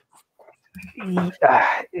 sort of?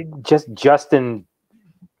 Just Justin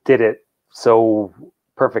did it so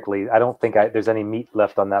perfectly. I don't think there's any meat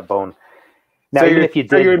left on that bone. Now, so even if you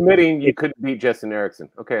did, you're admitting you couldn't beat Justin Erickson.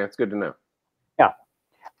 Okay, that's good to know. Yeah,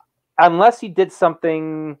 unless he did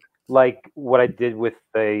something like what I did with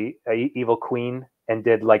the Evil Queen and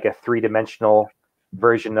did like a 3-dimensional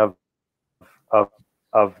version of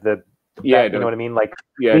the you know what I mean? Like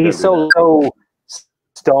he's so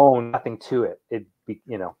stone, nothing to it. It'd be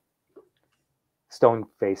stone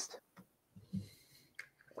faced.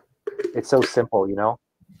 It's so simple,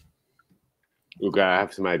 Okay, I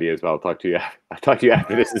have some ideas, but I'll talk to you. I'll talk to you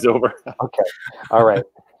after this is over. Okay, all right.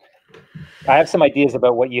 I have some ideas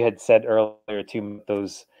about what you had said earlier too.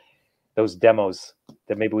 Those demos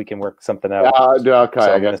that maybe we can work something out. Okay,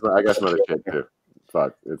 so I got some other shit too.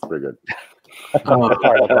 Fuck, it's pretty good.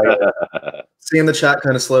 Seeing the chat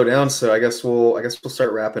kind of slow down, so I guess we'll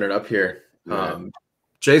start wrapping it up here. Yeah.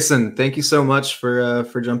 Jason, thank you so much for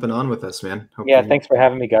jumping on with us, man. Thanks for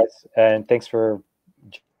having me, guys, and thanks for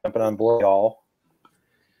jumping on board, y'all.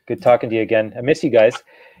 Good talking to you again. I miss you guys.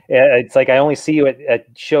 It's like I only see you at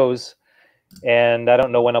shows, and I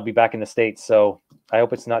don't know when I'll be back in the States, so I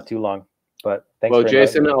hope it's not too long. But thanks. Well,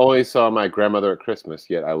 Jason only saw my grandmother at Christmas,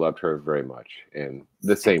 yet I loved her very much, and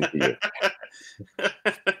the same to you.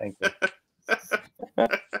 Thank you.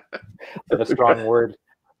 That's a strong word.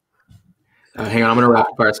 Hang on, I'm going to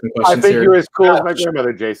rapid fire some questions. I think you're as cool as my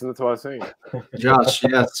grandmother, Jason. That's what I was saying. Josh,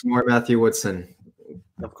 yes, more Matthew Woodson.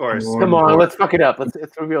 Of course. Come on, let's fuck it up. Let's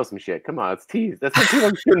reveal some shit. Come on, let's tease. That's what people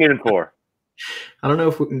are tuning in for. I don't know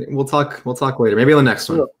if we'll talk later. Maybe on the next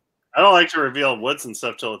one. I don't like to reveal Woodson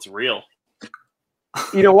stuff till it's real.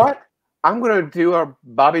 You know what? I'm going to do a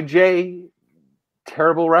Bobby J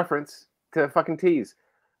terrible reference to fucking tease.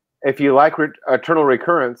 If you like Eternal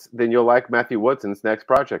Recurrence, then you'll like Matthew Woodson's next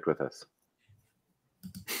project with us.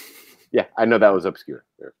 Yeah, I know that was obscure.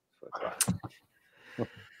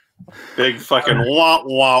 Big fucking wah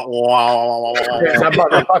wah wah.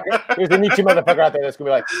 There's a Nietzsche motherfucker out there that's gonna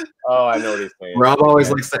be like, oh, I know what he's saying. Rob always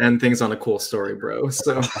likes to end things on a cool story, bro.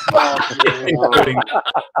 So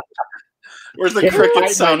where's the cricket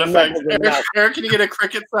sound effect? Eric, can you get a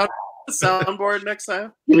cricket soundboard next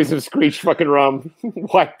time? Give me some Screech fucking rum.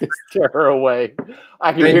 Wipe this terror away.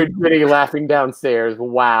 I can hear Jenny laughing downstairs.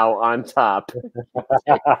 Wow, on top.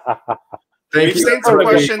 We've seen some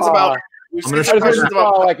questions about. We've seen some questions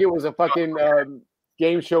about like it was a fucking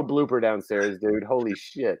game show blooper downstairs, dude. Holy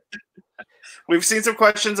shit. We've seen some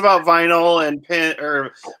questions about vinyl and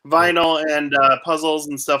puzzles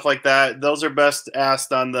and stuff like that. Those are best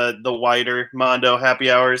asked on the wider Mondo happy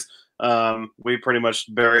hours. We pretty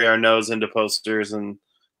much bury our nose into posters, and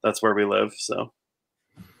that's where we live. So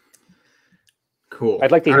cool.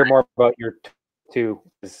 I'd like to hear more about your too.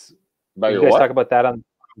 About you guys talk about that on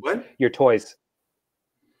what? Your toys,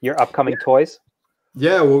 your upcoming toys.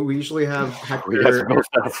 Yeah, well, we usually have Hector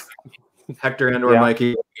and or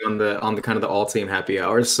Mikey on the kind of the all team happy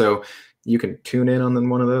hours. So you can tune in on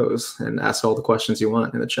one of those and ask all the questions you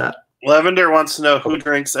want in the chat. Lavender wants to know who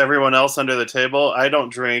drinks everyone else under the table. I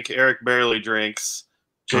don't drink. Eric barely drinks.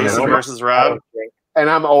 Jason versus Rob. And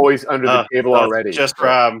I'm always under the table already. Just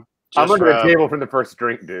Rob. I'm under the table from the first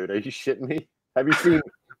drink, dude. Are you shitting me? Have you seen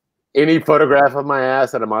any photograph of my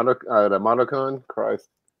ass at a MondoCon? Christ.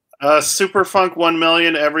 Super Funk 1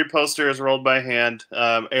 million. Every poster is rolled by hand.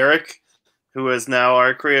 Eric, who is now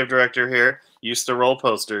our creative director here, used to roll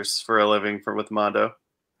posters for a living with Mondo.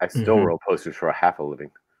 I still roll posters for half a living.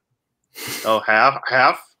 Oh,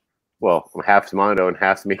 half? Well, half's Mondo and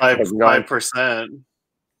half's me. 5%.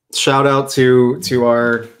 Shout out to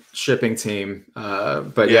our shipping team.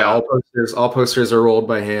 But yeah, all posters are rolled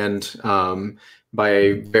by hand by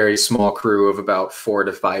a very small crew of about 4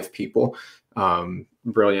 to 5 people.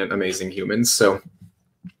 Brilliant, amazing humans. So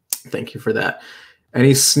thank you for that.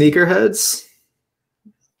 Any sneakerheads?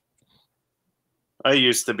 I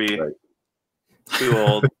used to be too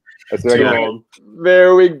old. Too old.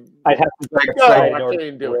 There we I'd have to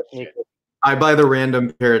do it. I buy the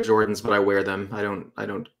random pair of Jordans, but I wear them. I don't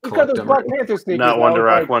collect them. Black Panther sneakers. Not one to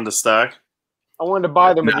rock, one to stock. I wanted to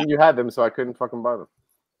buy them, but then you had them, so I couldn't fucking buy them.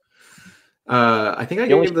 I think I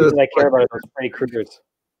the only gave the. I care about are those Freddy Kruegers.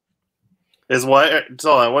 Is what?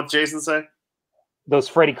 So what Jason say? Those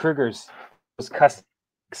Freddy Kruegers. Those customs.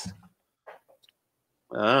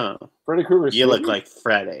 Oh, Freddy Krueger. You look like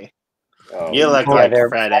Freddy. Oh, you look like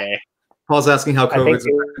Freddy. Paul's asking how COVID's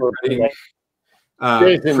affecting.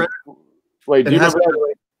 Jason, wait, do you remember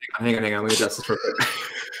that? Hang on. Let me adjust this real quick.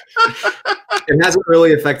 It hasn't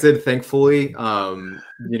really affected, thankfully.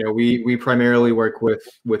 We primarily work with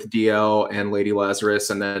DL and Lady Lazarus,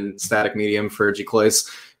 and then Static Medium for G-Clays.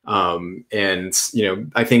 And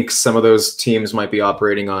I think some of those teams might be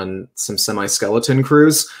operating on some semi-skeleton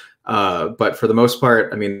crews. But for the most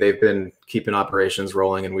part, I mean, they've been keeping operations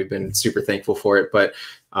rolling, and we've been super thankful for it. But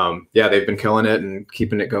yeah, they've been killing it and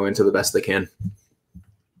keeping it going to the best they can.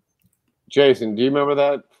 Jason, do you remember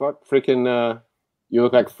that freaking you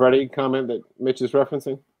look like Freddy comment that Mitch is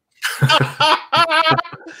referencing?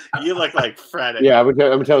 You look like Freddy. Yeah, I'm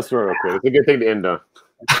gonna tell a story real quick. It's a good thing to end on.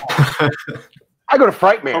 I go to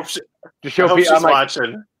Frightmare to show people. I'm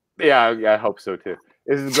watching. Yeah, I hope so too.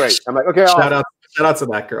 This is great. I'm like, okay, shout out to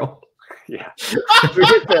that girl. Yeah. We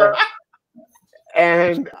get there,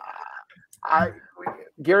 and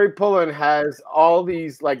Gary Pullen has all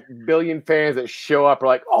these like billion fans that show up, or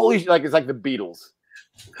like all these, like it's like the Beatles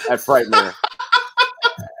at Frightmare.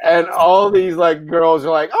 And all these like girls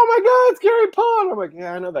are like, "Oh my God, it's Gary Pullen!" I'm like,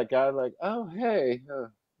 "Yeah, I know that guy." I'm like, "Oh hey,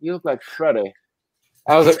 you look like Freddy."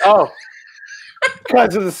 I was like, "Oh,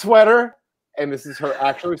 because of the sweater." And this is her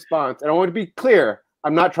actual response. And I want to be clear: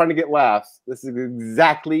 I'm not trying to get laughs. This is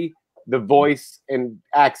exactly the voice and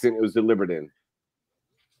accent it was delivered in.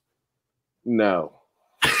 No.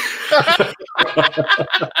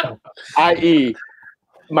 I.e.,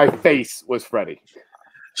 my face was Freddy.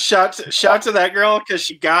 Shout to that girl, because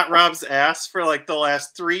she got Rob's ass for like the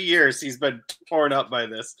last 3 years. He's been torn up by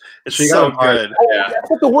this. It's so good. Yeah.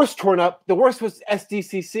 But the worst torn up. The worst was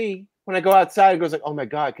SDCC. When I go outside, it goes like, "Oh my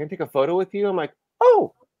God, can I take a photo with you?" I'm like,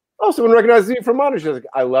 "Oh, someone recognizes me from Mondo." She's like,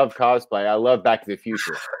 "I love cosplay. I love Back to the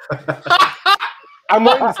Future." I'm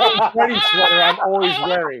wearing the same Freddy sweater I'm always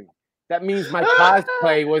wearing. That means my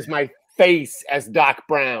cosplay was my face as Doc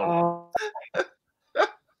Brown.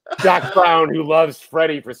 Doc Brown, who loves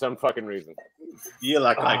Freddy for some fucking reason. You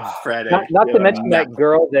look like Freddy. Not to mention that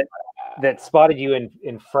girl that spotted you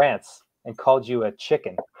in France and called you a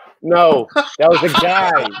chicken. No, that was a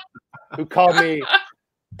guy who called me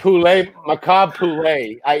poulet, macabre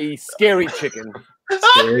poulet, i.e. scary chicken.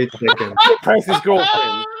 Scary chicken. Price's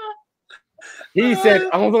girlfriend. He said,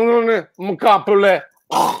 macabre poulet.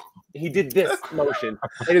 He did this motion,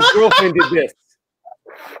 and his girlfriend did this.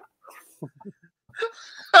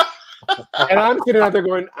 And I'm sitting out there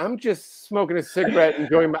going, I'm just smoking a cigarette,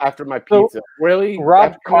 enjoying after my pizza. So, really?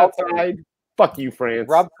 Rob called outside? Fuck you, France.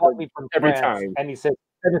 Rob called me from every France, time. And he said,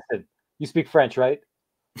 "Edison, you speak French, right?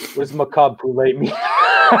 What does macabre poulet mean?"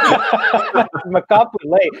 Macabre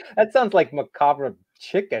poulet. That sounds like macabre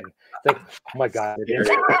chicken. It's like, oh my God, it is.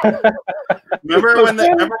 Remember when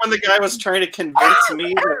the guy was trying to convince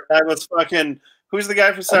me that I was fucking, who's the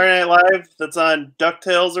guy from Saturday Night Live that's on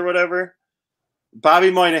DuckTales or whatever?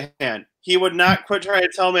 Bobby Moynihan. He would not quit trying to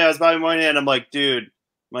tell me I was Bobby Moynihan. I'm like, dude,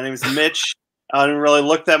 my name is Mitch. I don't really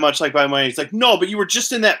look that much like Bobby Moynihan. He's like, no, but you were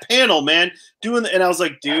just in that panel, man. And I was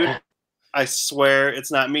like, dude, I swear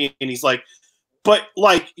it's not me. And he's like, but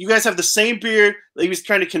like, you guys have the same beard. He was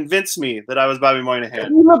trying to convince me that I was Bobby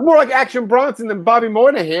Moynihan. You look more like Action Bronson than Bobby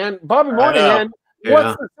Moynihan. Bobby Moynihan,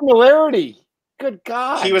 what's the similarity? Good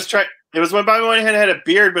God. He was trying. It was when Bobby Moynihan had a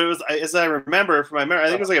beard, but it was, as I remember from my memory, I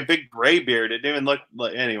think it was like a big gray beard. It didn't even look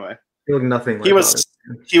like, anyway. He looked nothing like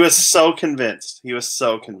he was so convinced. He was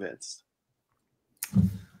so convinced.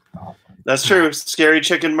 That's true. Scary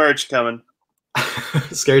Chicken merch coming.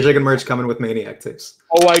 Scary Chicken merch coming with Maniac tapes.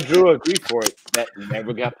 Oh, I drew a grief for it that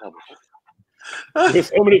never got published. There's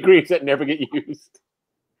so many griefs that never get used.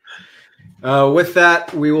 With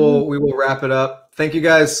that, we will wrap it up. Thank you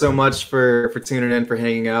guys so much for tuning in, for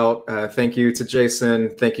hanging out. Thank you to Jason.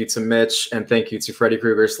 Thank you to Mitch, and thank you to Freddy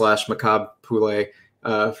Krueger / Macabre Poulet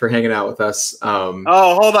for hanging out with us. Oh,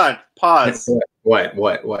 hold on. Pause. What?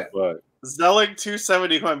 Zelig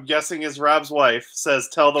 270, who I'm guessing is Rob's wife, says,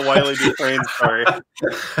 "Tell the Wiley Dufresne story."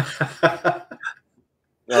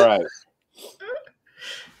 All right.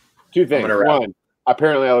 Two things. One,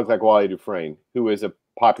 apparently I look like Wally Dufresne, who is a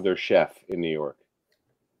popular chef in New York.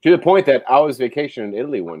 To the point that I was vacationing in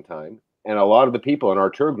Italy one time, and a lot of the people in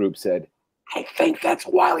our tour group said, "I think that's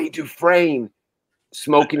Wally Dufresne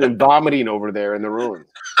smoking and vomiting over there in the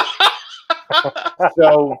ruins."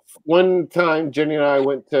 So one time, Jenny and I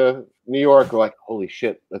went to New York. We're like, "Holy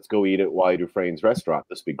shit, let's go eat at Wally Dufresne's restaurant.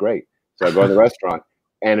 This would be great." So I go to the restaurant,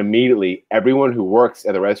 and immediately everyone who works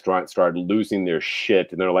at the restaurant started losing their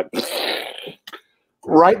shit, and they're like,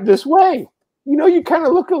 "Right this way. You know, you kind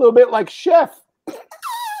of look a little bit like Chef."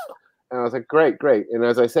 And I was like, great. And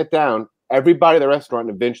as I sat down, everybody at the restaurant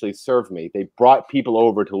eventually served me. They brought people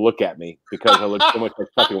over to look at me because I looked so much like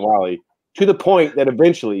fucking Wally, to the point that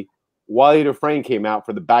eventually Wally Dufresne came out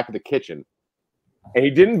for the back of the kitchen. And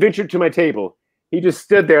he didn't venture to my table. He just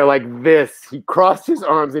stood there like this. He crossed his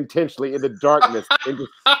arms intentionally in the darkness and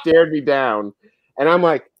just stared me down. And I'm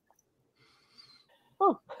like,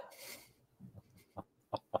 oh.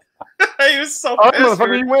 He was so Oh, pissed.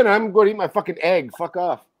 motherfucker, you win. I'm going to eat my fucking egg. Fuck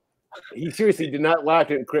off. He seriously did not laugh.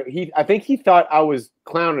 I think he thought I was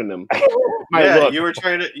clowning him. Yeah, look. you were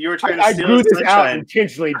trying to I steal drew his this out sunshine.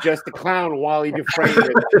 intentionally just to clown Wally Dufresne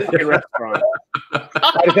at the restaurant.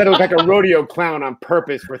 I just had to look like a rodeo clown on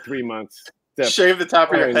purpose for 3 months. Shave the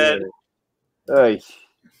top of your head.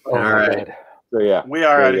 All right. So yeah, We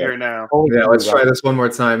are out of here now. Yeah, let's try this one more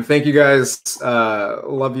time. Thank you guys.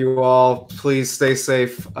 Love you all. Please stay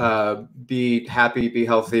safe. Be happy. Be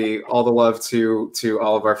healthy. All the love to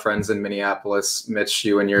all of our friends in Minneapolis. Mitch,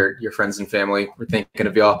 you and your friends and family. We're thinking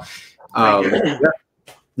of y'all.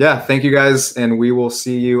 Yeah, thank you guys, and we will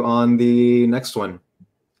see you on the next one.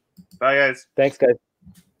 Bye, guys. Thanks, guys.